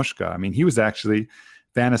with his mushka. I mean, he was actually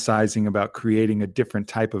fantasizing about creating a different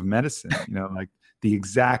type of medicine, like the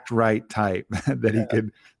exact right type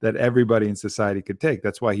that everybody in society could take.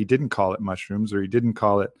 That's why he didn't call it mushrooms, or he didn't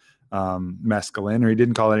call it mescaline, or he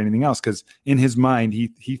didn't call it anything else. Because in his mind,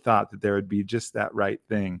 he thought that there would be just that right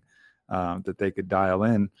thing that they could dial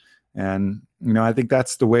in. And, I think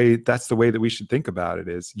that's the way that we should think about it,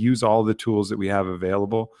 is use all the tools that we have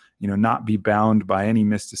available, not be bound by any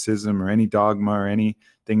mysticism or any dogma or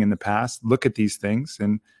anything in the past. Look at these things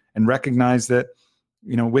and recognize that,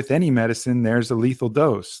 with any medicine, there's a lethal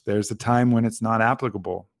dose. There's a time when it's not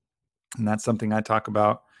applicable. And that's something I talk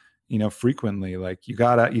about, frequently. Like you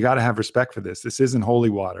gotta have respect for this. This isn't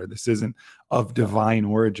holy water. This isn't of divine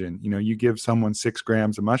origin. You give someone 6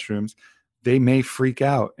 grams of mushrooms, they may freak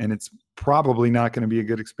out, and it's probably not going to be a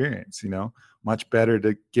good experience. Much better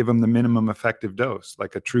to give them the minimum effective dose,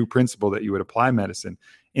 like a true principle that you would apply medicine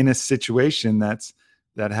in a situation that's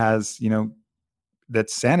sanitized,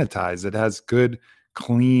 that has good,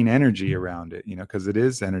 clean energy around it, because it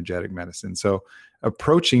is energetic medicine. So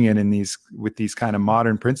approaching it with these kind of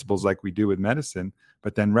modern principles like we do with medicine,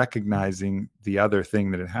 but then recognizing the other thing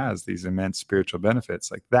that it has, these immense spiritual benefits,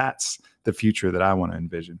 like that's the future that I want to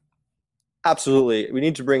envision. Absolutely. We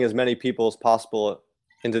need to bring as many people as possible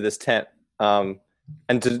into this tent. And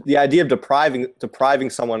the idea of depriving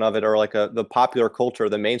someone of it, or like the popular culture,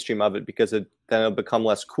 the mainstream of it, because then it'll become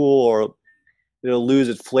less cool, or it'll lose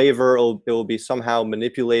its flavor. It will be somehow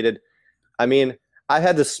manipulated. I mean, I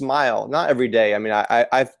had this smile, not every day. I mean,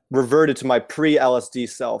 I've reverted to my pre-LSD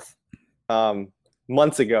self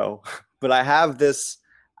months ago, but I have this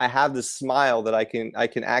smile that I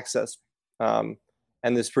can access, and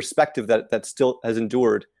this perspective that still has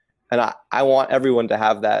endured. And I want everyone to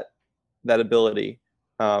have that ability.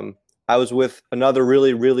 I was with another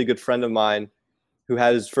really, really good friend of mine who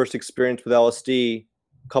had his first experience with LSD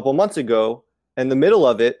a couple months ago. In the middle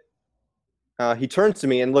of it, he turns to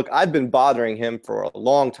me and look, I've been bothering him for a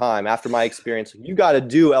long time after my experience. You got to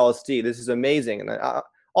do LSD. This is amazing. And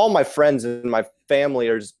all my friends and my family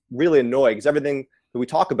are just really annoyed because everything that we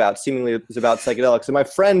talk about seemingly is about psychedelics. And my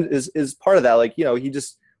friend is part of that. Like, you know, he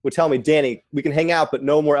just would tell me, Danny, we can hang out, but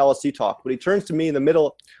no more LSD talk. But he turns to me in the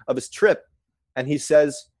middle of his trip and he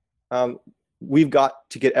says, we've got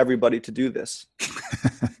to get everybody to do this.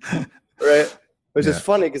 Right? Which is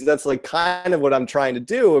funny because that's like kind of what I'm trying to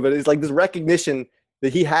do. But it's like this recognition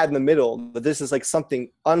that he had in the middle, that this is like something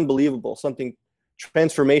unbelievable, something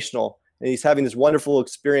transformational. And he's having this wonderful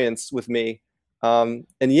experience with me. We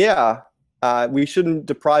shouldn't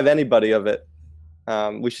deprive anybody of it.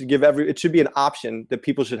 We should give it should be an option that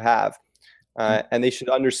people should have. And they should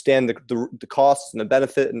understand the costs and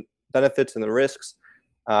the benefits and the risks.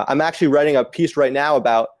 I'm actually writing a piece right now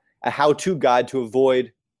about a how-to guide to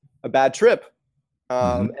avoid a bad trip.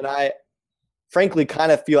 And I frankly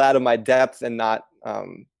kind of feel out of my depth and not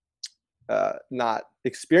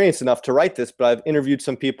experienced enough to write this, but I've interviewed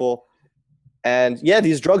some people. And yeah,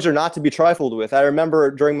 these drugs are not to be trifled with. I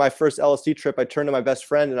remember during my first LSD trip, I turned to my best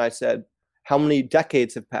friend and I said, how many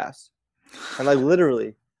decades have passed? And like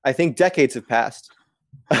literally, I think decades have passed.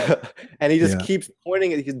 And he just keeps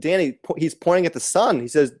pointing at Danny. He's pointing at the sun. He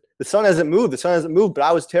says, the sun hasn't moved. The sun hasn't moved, but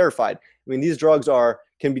I was terrified. I mean, these drugs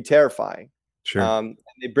can be terrifying. Sure.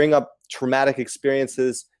 They bring up traumatic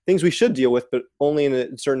experiences, things we should deal with, but only in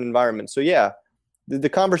a certain environment. So yeah, the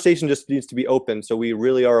conversation just needs to be open, so we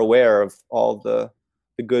really are aware of all the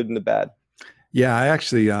good and the bad. Yeah, I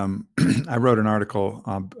actually I wrote an article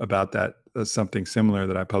about that, something similar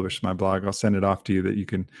that I published in my blog. I'll send it off to you that you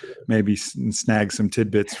can maybe snag some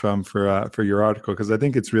tidbits from for your article, because I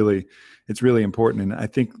think it's really important. And I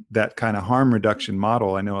think that kind of harm reduction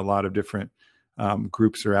model, I know a lot of different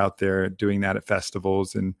groups are out there doing that at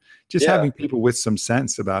festivals, and just having people with some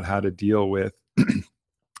sense about how to deal with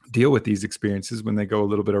these experiences when they go a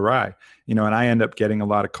little bit awry, you know. And I end up getting a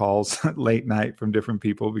lot of calls late night from different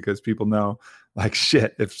people because people know, like,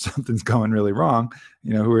 shit, if something's going really wrong,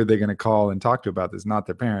 you know, who are they going to call and talk to about this? Not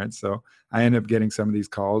their parents. So I end up getting some of these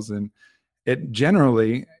calls, and it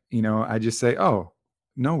generally, you know, I just say, oh,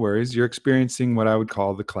 no worries. You're experiencing what I would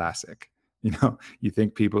call the classic. You know, you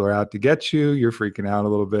think people are out to get you. You're freaking out a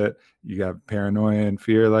little bit. You got paranoia and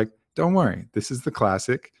fear. Like, don't worry. This is the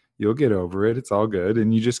classic. You'll get over it. It's all good.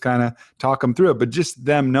 And you just kind of talk them through it. But just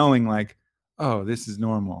them knowing, like, oh, this is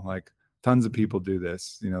normal. Like, tons of people do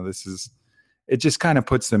this. You know, it just kind of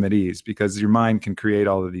puts them at ease, because your mind can create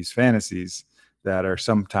all of these fantasies that are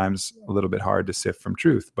sometimes a little bit hard to sift from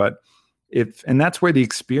truth. But and that's where the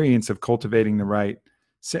experience of cultivating the right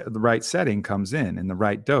setting comes in the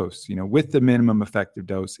right dose, you know, with the minimum effective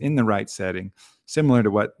dose in the right setting, similar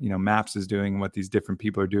to what, you know, MAPS is doing and what these different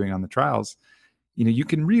people are doing on the trials. You know, you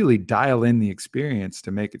can really dial in the experience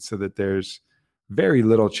to make it so that there's very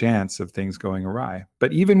little chance of things going awry.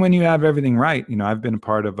 But even when you have everything right, you know, I've been a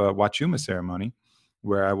part of a Wachuma ceremony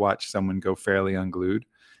where I watched someone go fairly unglued,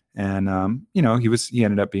 and you know, he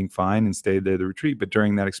ended up being fine and stayed there the retreat. But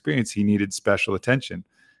during that experience, he needed special attention.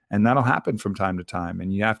 And that'll happen from time to time.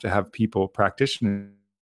 And you have to have practitioners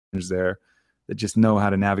there that just know how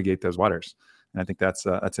to navigate those waters. And I think that's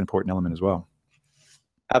an important element as well.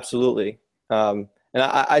 Absolutely. And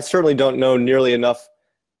I certainly don't know nearly enough.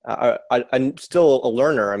 I'm still a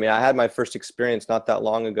learner. I mean, I had my first experience not that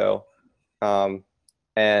long ago.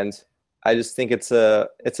 And I just think it's a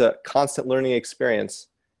constant learning experience.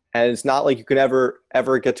 And it's not like you can ever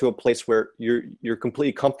get to a place where you're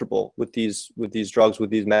completely comfortable with these drugs, with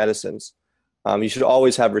these medicines. You should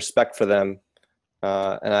always have respect for them.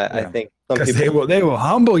 I think some people they will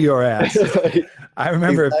humble your ass. I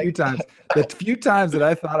remember a few times that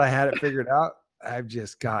I thought I had it figured out, I've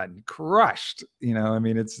just gotten crushed. You know, I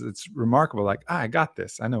mean, it's remarkable. Like, I got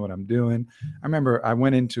this. I know what I'm doing. I remember I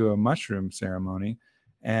went into a mushroom ceremony,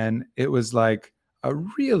 and it was like a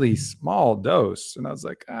really small dose. And I was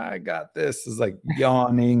like, I got this. It's like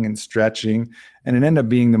yawning and stretching. And it ended up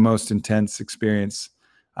being the most intense experience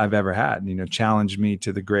I've ever had, you know, challenged me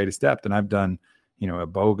to the greatest depth. And I've done, you know,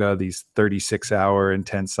 Iboga, these 36-hour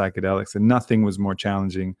intense psychedelics, and nothing was more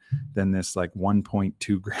challenging than this, like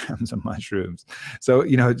 1.2 grams of mushrooms. So,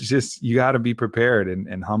 you know, it's just, you got to be prepared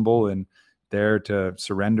and humble, and there to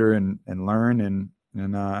surrender and learn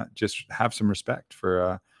and just have some respect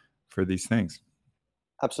for these things.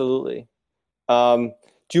 Absolutely.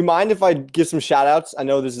 Do you mind if I give some shout outs? I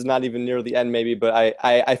know this is not even near the end maybe, but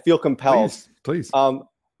I feel compelled. Please.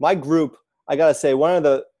 My group, I got to say, one of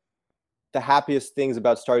the happiest things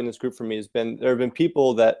about starting this group for me has been, there have been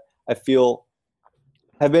people that I feel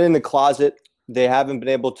have been in the closet. They haven't been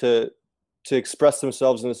able to express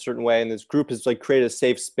themselves in a certain way. And this group has like created a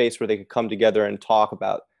safe space where they could come together and talk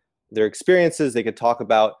about their experiences. They could talk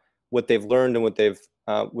about what they've learned and what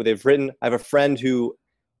they've written. I have a friend who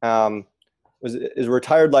is a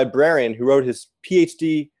retired librarian who wrote his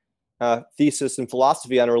PhD thesis in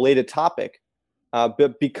philosophy on a related topic.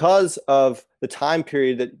 But because of the time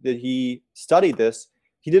period that he studied this,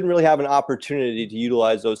 he didn't really have an opportunity to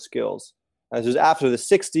utilize those skills. This was after the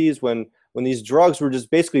 60s when these drugs were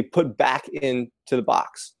just basically put back into the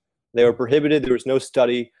box. They were prohibited. There was no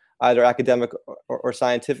study, either academic or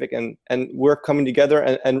scientific. And we're coming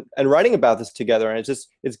together and writing about this together. And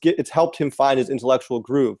it's helped him find his intellectual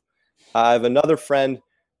groove. I have another friend,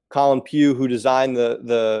 Colin Pugh, who designed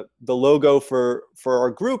the logo for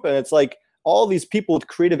our group. And it's like all these people with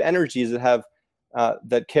creative energies that have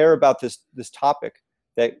that care about this topic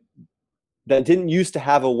that didn't used to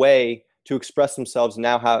have a way to express themselves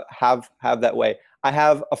now have that way. I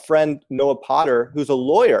have a friend, Noah Potter, who's a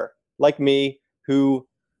lawyer like me, who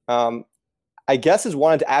I guess has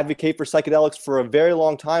wanted to advocate for psychedelics for a very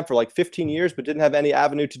long time, for like 15 years, but didn't have any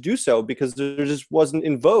avenue to do so because there just wasn't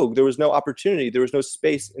in vogue. There was no opportunity. There was no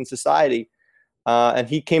space in society. And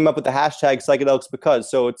he came up with the hashtag psychedelics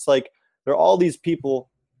because. So it's like there are all these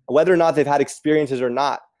people, whether or not they've had experiences or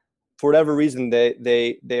not, for whatever reason,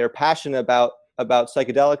 they are passionate about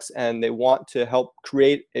psychedelics, and they want to help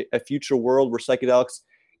create a future world where psychedelics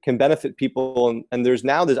can benefit people. And there's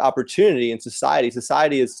now this opportunity in society.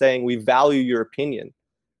 Society is saying, we value your opinion.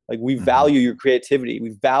 Like, we value your creativity. We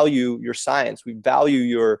value your science. We value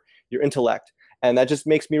your intellect. And that just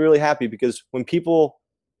makes me really happy, because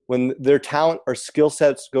when their talent or skill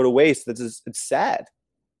sets go to waste, it's sad.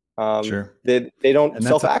 Sure. They don't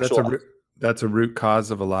self-actualize. That's a root cause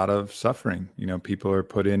of a lot of suffering. People are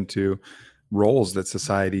put into roles that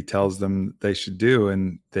society tells them they should do,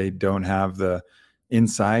 and they don't have the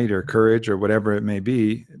insight or courage or whatever it may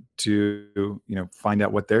be to find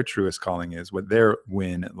out what their truest calling is, what their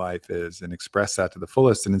win at life is, and express that to the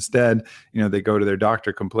fullest. And instead, they go to their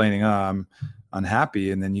doctor complaining, I'm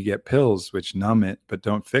unhappy, and then you get pills which numb it but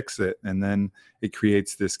don't fix it, and then it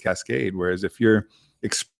creates this cascade. Whereas if you're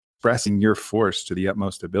expressing your force to the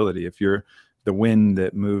utmost ability, if you're the wind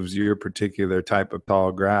that moves your particular type of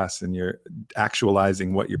tall grass, and you're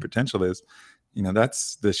actualizing what your potential is,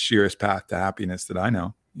 that's the sheerest path to happiness that I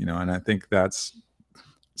know. And I think that's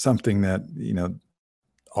something that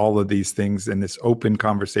all of these things in this open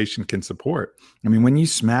conversation can support. I mean, when you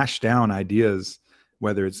smash down ideas,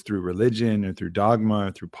 whether it's through religion or through dogma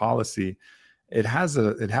or through policy, it has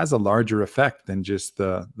a larger effect than just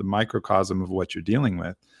the microcosm of what you're dealing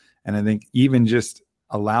with. And I think even just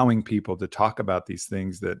allowing people to talk about these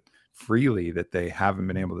things that freely that they haven't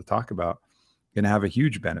been able to talk about can have a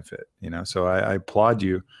huge benefit. So I applaud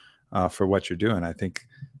you for what you're doing. I think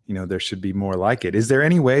there should be more like it. Is there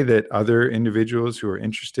any way that other individuals who are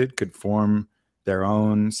interested could form their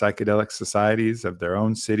own psychedelic societies of their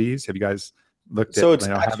own cities? Have you guys looked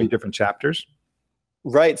at having different chapters?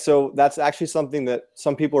 Right. So that's actually something that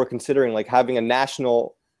some people are considering, like having a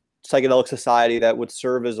national psychedelic society that would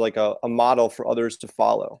serve as like a model for others to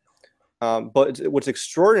follow. But what's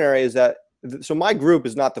extraordinary is that, so my group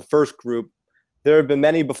is not the first group. There have been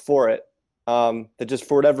many before it that just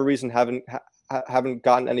for whatever reason haven't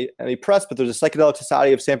gotten any press. But there's a Psychedelic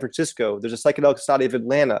Society of San Francisco. There's a Psychedelic Society of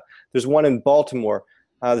Atlanta. There's one in Baltimore.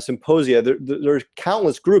 The Symposia. There are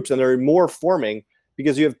countless groups, and there are more forming,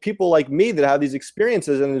 because you have people like me that have these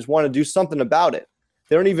experiences and just want to do something about it.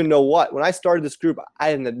 They don't even know what. When I started this group, I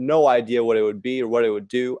had no idea what it would be or what it would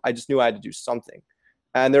do. I just knew I had to do something.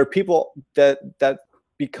 And there are people that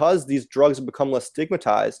because these drugs have become less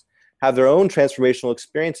stigmatized, have their own transformational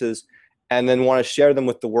experiences, and then want to share them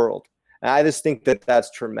with the world. And I just think that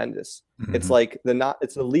that's tremendous. Mm-hmm. It's like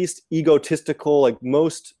it's the least egotistical, like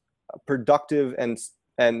most productive and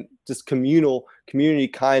just community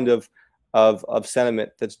kind of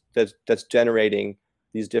sentiment that's generating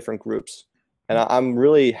these different groups. And I'm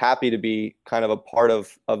really happy to be kind of a part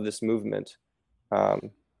of this movement.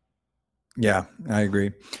 Yeah, I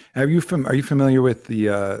agree. Are you familiar with the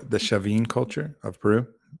Chavin culture of Peru,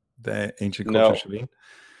 the ancient culture Chavin?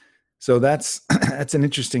 So that's an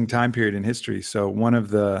interesting time period in history. So one of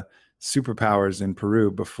the superpowers in Peru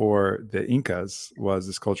before the Incas was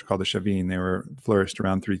this culture called the Chavin. They were flourished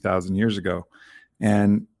around 3,000 years ago.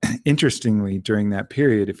 And interestingly, during that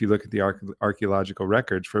period, if you look at the archaeological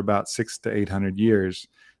records, for about 600 to 800 years,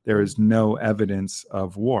 there is no evidence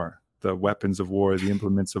of war. The weapons of war, the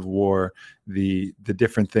implements of war, the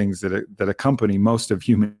different things that accompany most of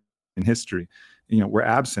human history, were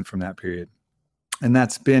absent from that period. And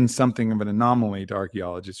that's been something of an anomaly to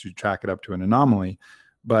archaeologists who track it up to an anomaly.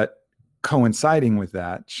 But coinciding with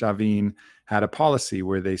that, Chavin had a policy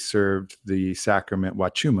where they served the sacrament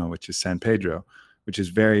Wachuma, which is San Pedro, which is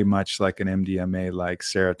very much like an MDMA-like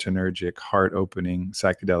serotonergic, heart-opening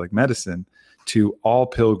psychedelic medicine to all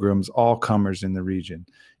pilgrims, all comers in the region.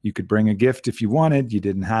 You could bring a gift if you wanted. You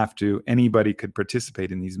didn't have to. Anybody could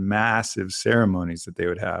participate in these massive ceremonies that they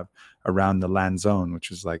would have around the Lanzón,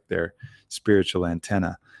 which is like their spiritual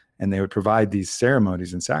antenna. And they would provide these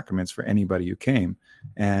ceremonies and sacraments for anybody who came.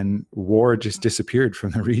 And war just disappeared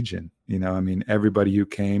from the region. Everybody who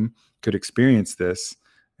came could experience this.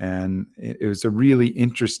 And it was a really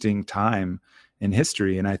interesting time in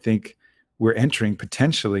history. And I think we're entering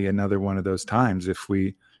potentially another one of those times if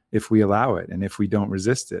we allow it and if we don't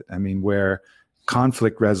resist it. Where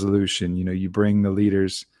conflict resolution, you bring the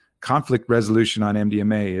leaders, conflict resolution on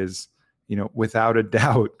MDMA is, without a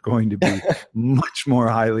doubt going to be much more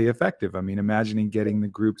highly effective. Imagining getting the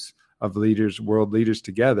groups of leaders, world leaders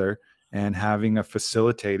together and having a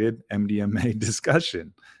facilitated MDMA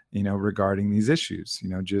discussion, regarding these issues,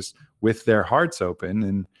 just with their hearts open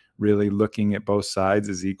and really looking at both sides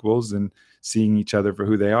as equals and seeing each other for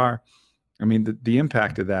who they are. The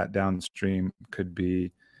impact of that downstream could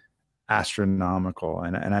be astronomical.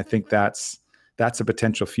 And I think that's a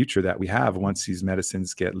potential future that we have once these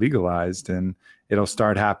medicines get legalized, and it'll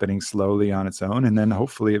start happening slowly on its own. And then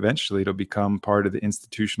hopefully eventually it'll become part of the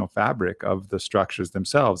institutional fabric of the structures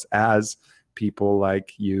themselves as people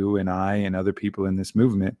like you and I and other people in this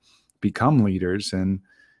movement become leaders. And,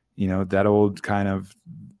 that old kind of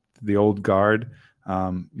the old guard,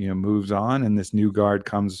 moves on and this new guard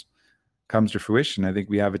comes to fruition. I think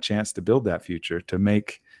we have a chance to build that future, to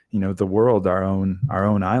make, the world our own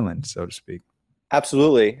island, so to speak.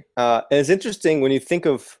 Absolutely. And it's interesting when you think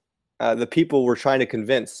of the people we're trying to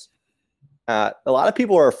convince. A lot of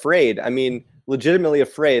people are afraid. Legitimately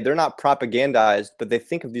afraid. They're not propagandized, but they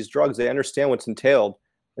think of these drugs. They understand what's entailed.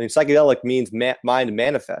 Psychedelic means mind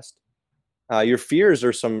manifest. Your fears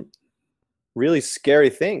are some really scary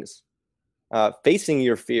things. Facing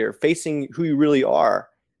your fear, facing who you really are,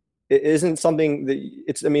 it isn't something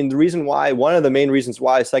that one of the main reasons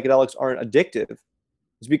why psychedelics aren't addictive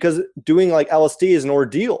is because doing like LSD is an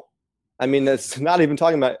ordeal. That's not even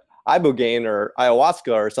talking about ibogaine or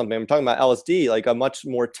ayahuasca or something. I'm talking about LSD, like a much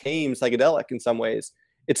more tame psychedelic in some ways.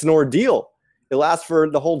 It's an ordeal. It lasts for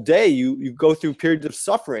the whole day. You go through periods of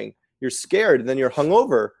suffering. You're scared, and then you're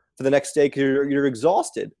hungover for the next day because you're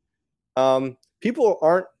exhausted. People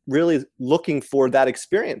aren't really looking for that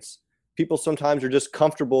experience. People sometimes are just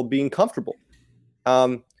comfortable being comfortable.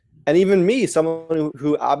 And even me, someone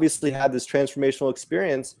who obviously had this transformational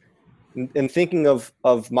experience, and thinking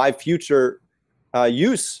of my future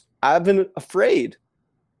use, I've been afraid.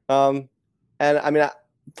 From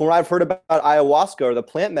what I've heard about ayahuasca or the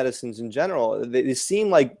plant medicines in general, they seem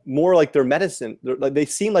like more like their medicine. They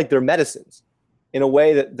seem like they're medicines in a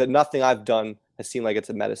way that nothing I've done has seemed like it's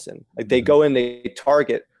a medicine. Like they go in, they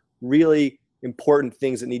target really important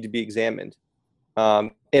things that need to be examined.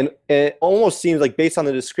 And it almost seems like, based on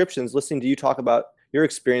the descriptions, listening to you talk about your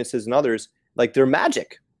experiences and others, like they're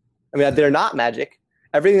magic. They're not magic.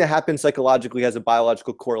 Everything that happens psychologically has a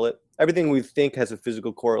biological correlate. Everything we think has a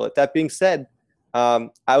physical correlate. That being said,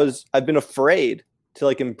 I've been afraid to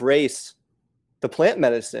embrace the plant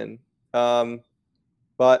medicine.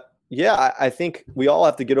 But yeah, I think we all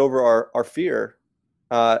have to get over our fear.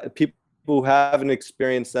 People who haven't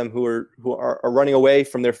experienced them, who are running away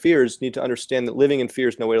from their fears, need to understand that living in fear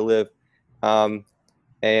is no way to live.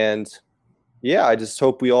 And yeah, I just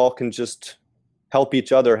hope we all can just help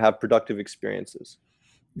each other have productive experiences.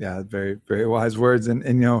 Yeah, very, very wise words.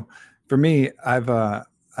 And for me, I've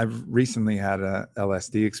recently had a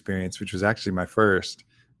LSD experience, which was actually my first,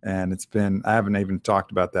 and I haven't even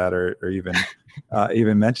talked about that or even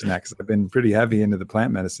mentioned that, because I've been pretty heavy into the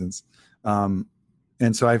plant medicines.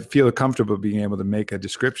 And so I feel comfortable being able to make a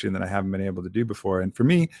description that I haven't been able to do before. And for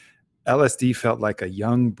me, LSD felt like a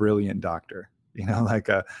young, brilliant doctor, like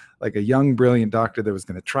a young, brilliant doctor that was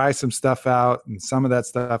going to try some stuff out, and some of that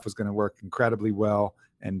stuff was going to work incredibly well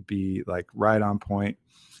and be right on point.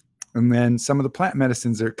 And then some of the plant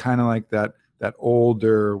medicines are kind of like that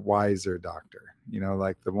older, wiser doctor,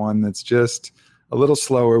 like the one that's just a little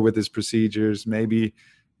slower with his procedures, maybe,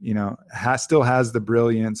 still has the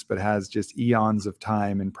brilliance, but has just eons of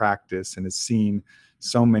time and practice and has seen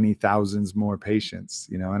so many thousands more patients,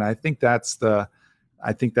 and I think that's the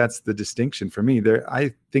distinction for me.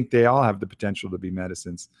 I think they all have the potential to be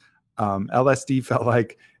medicines. LSD felt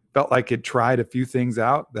like it tried a few things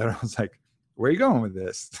out that I was like, where are you going with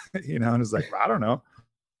this? And it's like, I don't know.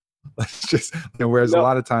 Let's just, whereas a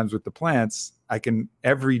lot of times with the plants,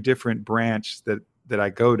 every different branch that I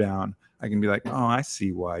go down, I can be like, oh, I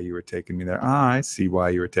see why you were taking me there. Oh, I see why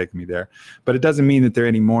you were taking me there. But it doesn't mean that they're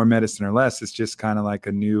any more medicine or less. It's just kind of like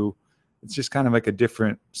a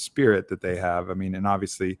different spirit that they have. I mean, and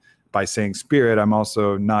obviously by saying spirit, I'm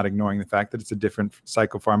also not ignoring the fact that it's a different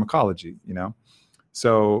psychopharmacology,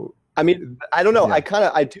 So, I mean, I don't know.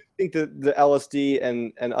 Yeah. I do think that the LSD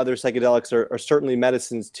and other psychedelics are certainly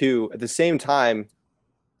medicines too. At the same time,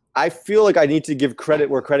 I feel like I need to give credit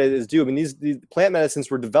where credit is due. I mean, these plant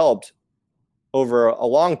medicines were developed over a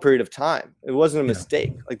long period of time. It wasn't a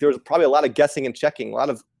mistake. Like there was probably a lot of guessing and checking. A lot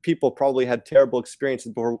of people probably had terrible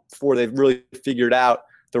experiences before they really figured out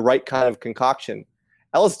the right kind of concoction.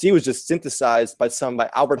 LSD was just synthesized by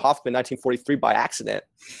Albert Hoffman in 1943 by accident.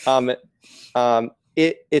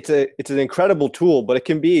 It's an incredible tool, but it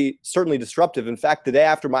can be certainly disruptive. In fact, the day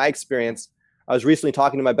after my experience, I was recently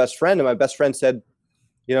talking to my best friend, and my best friend said,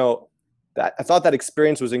 that I thought that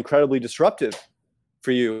experience was incredibly disruptive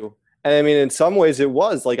for you. And I mean, in some ways it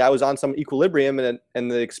was. Like I was on some equilibrium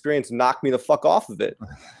and the experience knocked me the fuck off of it.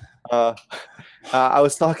 I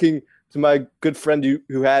was talking to my good friend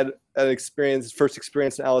who had first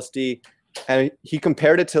experience in LSD, and he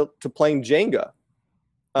compared it to playing Jenga.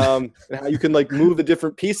 And how you can like move the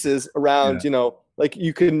different pieces around, like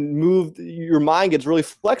you can move, your mind gets really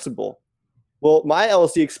flexible. Well, my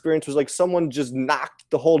LSD experience was like someone just knocked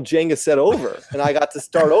the whole Jenga set over and I got to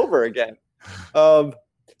start over again.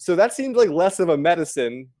 So that seemed like less of a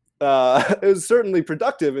medicine. It was certainly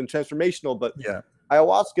productive and transformational, but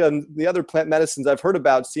ayahuasca and the other plant medicines I've heard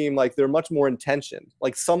about seem like they're much more intentioned.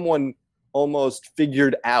 Like someone almost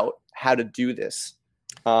figured out how to do this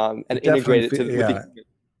and integrate it with the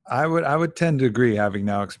I would tend to agree, having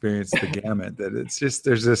now experienced the gamut, that it's just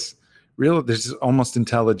there's this almost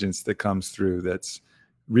intelligence that comes through that's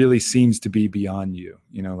really seems to be beyond you.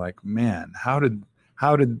 Like, man, how did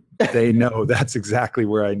they know that's exactly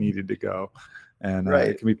where I needed to go? And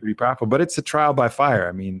it can be pretty powerful, but it's a trial by fire.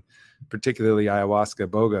 I mean, particularly ayahuasca,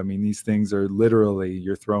 boga. I mean, these things are literally,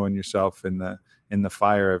 you're throwing yourself in the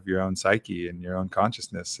fire of your own psyche and your own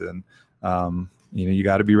consciousness, and you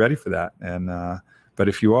got to be ready for that. And but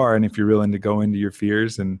if you are, and if you're willing to go into your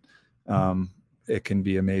fears, and it can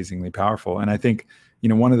be amazingly powerful. And I think,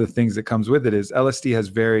 one of the things that comes with it is LSD has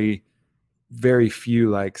very, very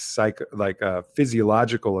few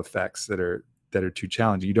physiological effects that are too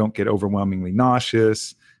challenging. You don't get overwhelmingly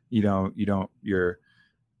nauseous. Your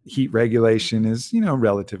heat regulation is,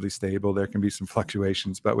 relatively stable. There can be some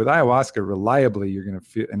fluctuations, but with ayahuasca, reliably, you're going to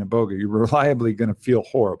feel, in iboga, you're reliably going to feel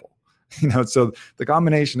horrible. So the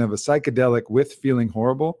combination of a psychedelic with feeling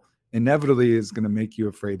horrible inevitably is going to make you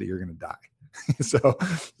afraid that you're going to die. So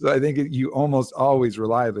I think you almost always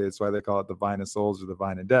reliably, that's why they call it the vine of souls or the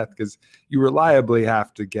vine of death, because you reliably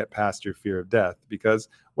have to get past your fear of death because,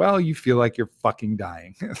 well, you feel like you're fucking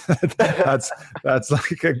dying. That's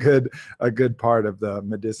like a good part of the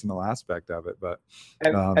medicinal aspect of it. But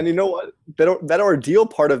and you know what, that ordeal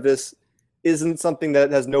part of this isn't something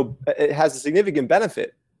that it has a significant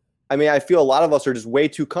benefit. I mean, I feel a lot of us are just way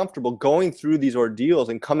too comfortable going through these ordeals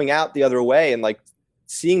and coming out the other way and like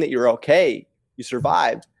seeing that you're okay, you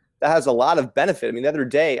survived. That has a lot of benefit. I mean, the other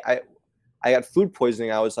day I got food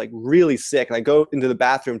poisoning. I was like really sick, and I go into the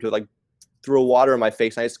bathroom to like throw water in my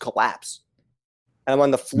face, and I just collapse. And I'm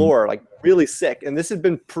on the floor, like really sick. And this had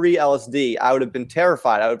been pre-LSD. I would have been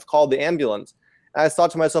terrified. I would have called the ambulance. And I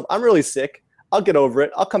thought to myself, I'm really sick. I'll get over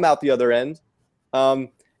it. I'll come out the other end. And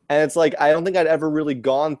it's like, I don't think I'd ever really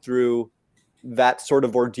gone through that sort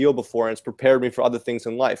of ordeal before, and it's prepared me for other things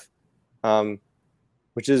in life,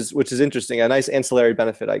 which is interesting. A nice ancillary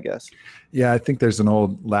benefit, I guess. Yeah, I think there's an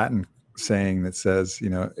old Latin saying that says,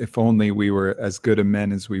 if only we were as good a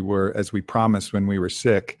men as we promised when we were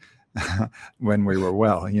sick, when we were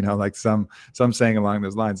well. Like some saying along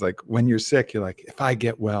those lines, like when you're sick, you're like, if I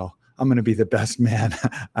get well, I'm going to be the best man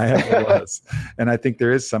I ever was. And I think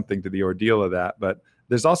there is something to the ordeal of that, but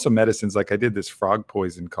there's also medicines, like I did this frog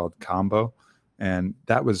poison called Kambo, and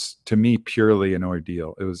that was, to me, purely an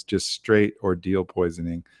ordeal. It was just straight ordeal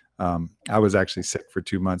poisoning. I was actually sick for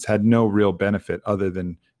 2 months, had no real benefit other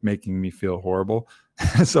than making me feel horrible.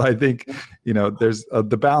 So I think, there's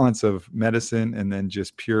the balance of medicine and then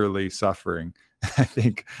just purely suffering. I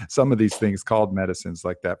think some of these things called medicines,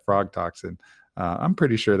 like that frog toxin, I'm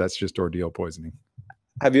pretty sure that's just ordeal poisoning.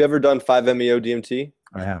 Have you ever done 5-MeO DMT?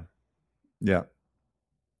 I have. Yeah.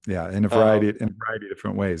 In a variety of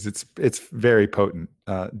different ways. It's very potent,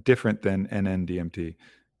 different than NN-DMT,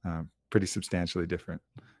 pretty substantially different,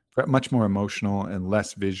 but much more emotional and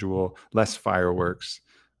less visual, less fireworks.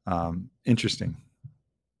 Interesting.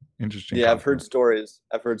 Yeah, compliment.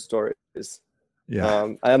 I've heard stories.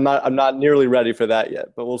 Yeah. I'm not nearly ready for that yet,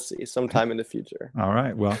 but we'll see sometime in the future. All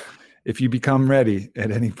right. Well, if you become ready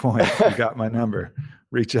at any point, you got my number.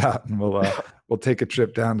 Reach out and we'll take a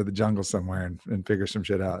trip down to the jungle somewhere and figure some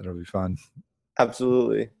shit out. It'll be fun.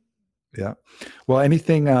 Absolutely. Yeah. Well,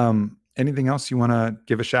 anything else you want to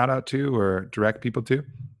give a shout out to or direct people to?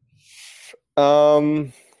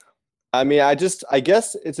 I mean, I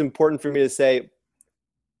guess it's important for me to say,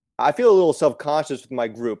 I feel a little self-conscious with my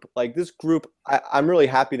group. Like this group, I'm really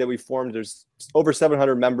happy that we formed. There's over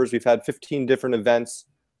 700 members. We've had 15 different events.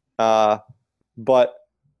 But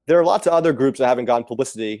there are lots of other groups that haven't gotten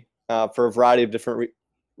publicity for a variety of different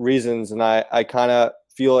reasons. And I kind of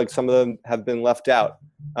feel like some of them have been left out.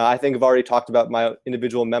 I think I've already talked about my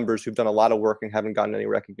individual members who've done a lot of work and haven't gotten any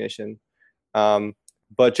recognition.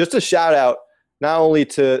 But just a shout out, not only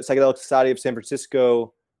to Psychedelic Society of San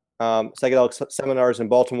Francisco, psychedelic seminars in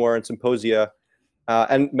Baltimore and symposia,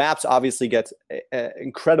 and MAPS obviously gets an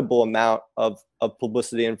incredible amount of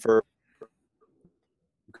publicity, and for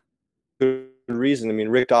good reason. I mean,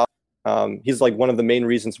 Rick Doblin, he's like one of the main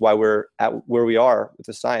reasons why we're at where we are with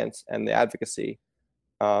the science and the advocacy.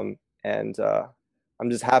 I'm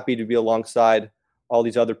just happy to be alongside all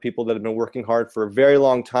these other people that have been working hard for a very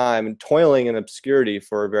long time and toiling in obscurity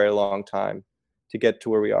for a very long time to get to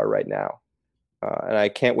where we are right now. And I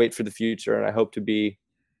can't wait for the future, and I hope to be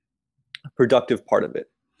a productive part of it.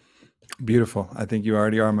 Beautiful. I think you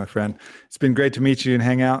already are, my friend. It's been great to meet you and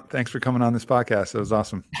hang out. Thanks for coming on this podcast. It was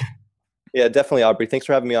awesome. Yeah, definitely, Aubrey. Thanks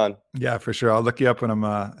for having me on. Yeah, for sure. I'll look you up when I'm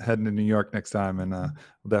heading to New York next time, and we'll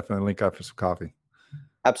definitely link up for some coffee.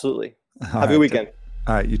 Absolutely. Have a good weekend.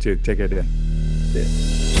 All right, you too. Take care, Dan. See ya.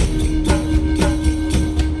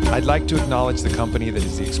 I'd like to acknowledge the company that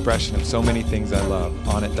is the expression of so many things I love,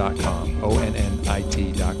 Onnit.com,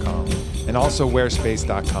 ONNIT.com, and also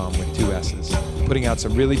Wearspace.com with 2 S's, putting out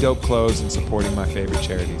some really dope clothes and supporting my favorite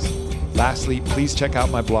charities. Lastly, please check out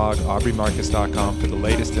my blog, AubreyMarcus.com, for the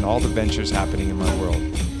latest in all the ventures happening in my world.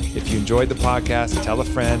 If you enjoyed the podcast, tell a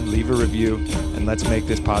friend, leave a review, and let's make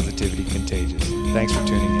this positivity contagious. Thanks for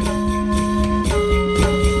tuning in.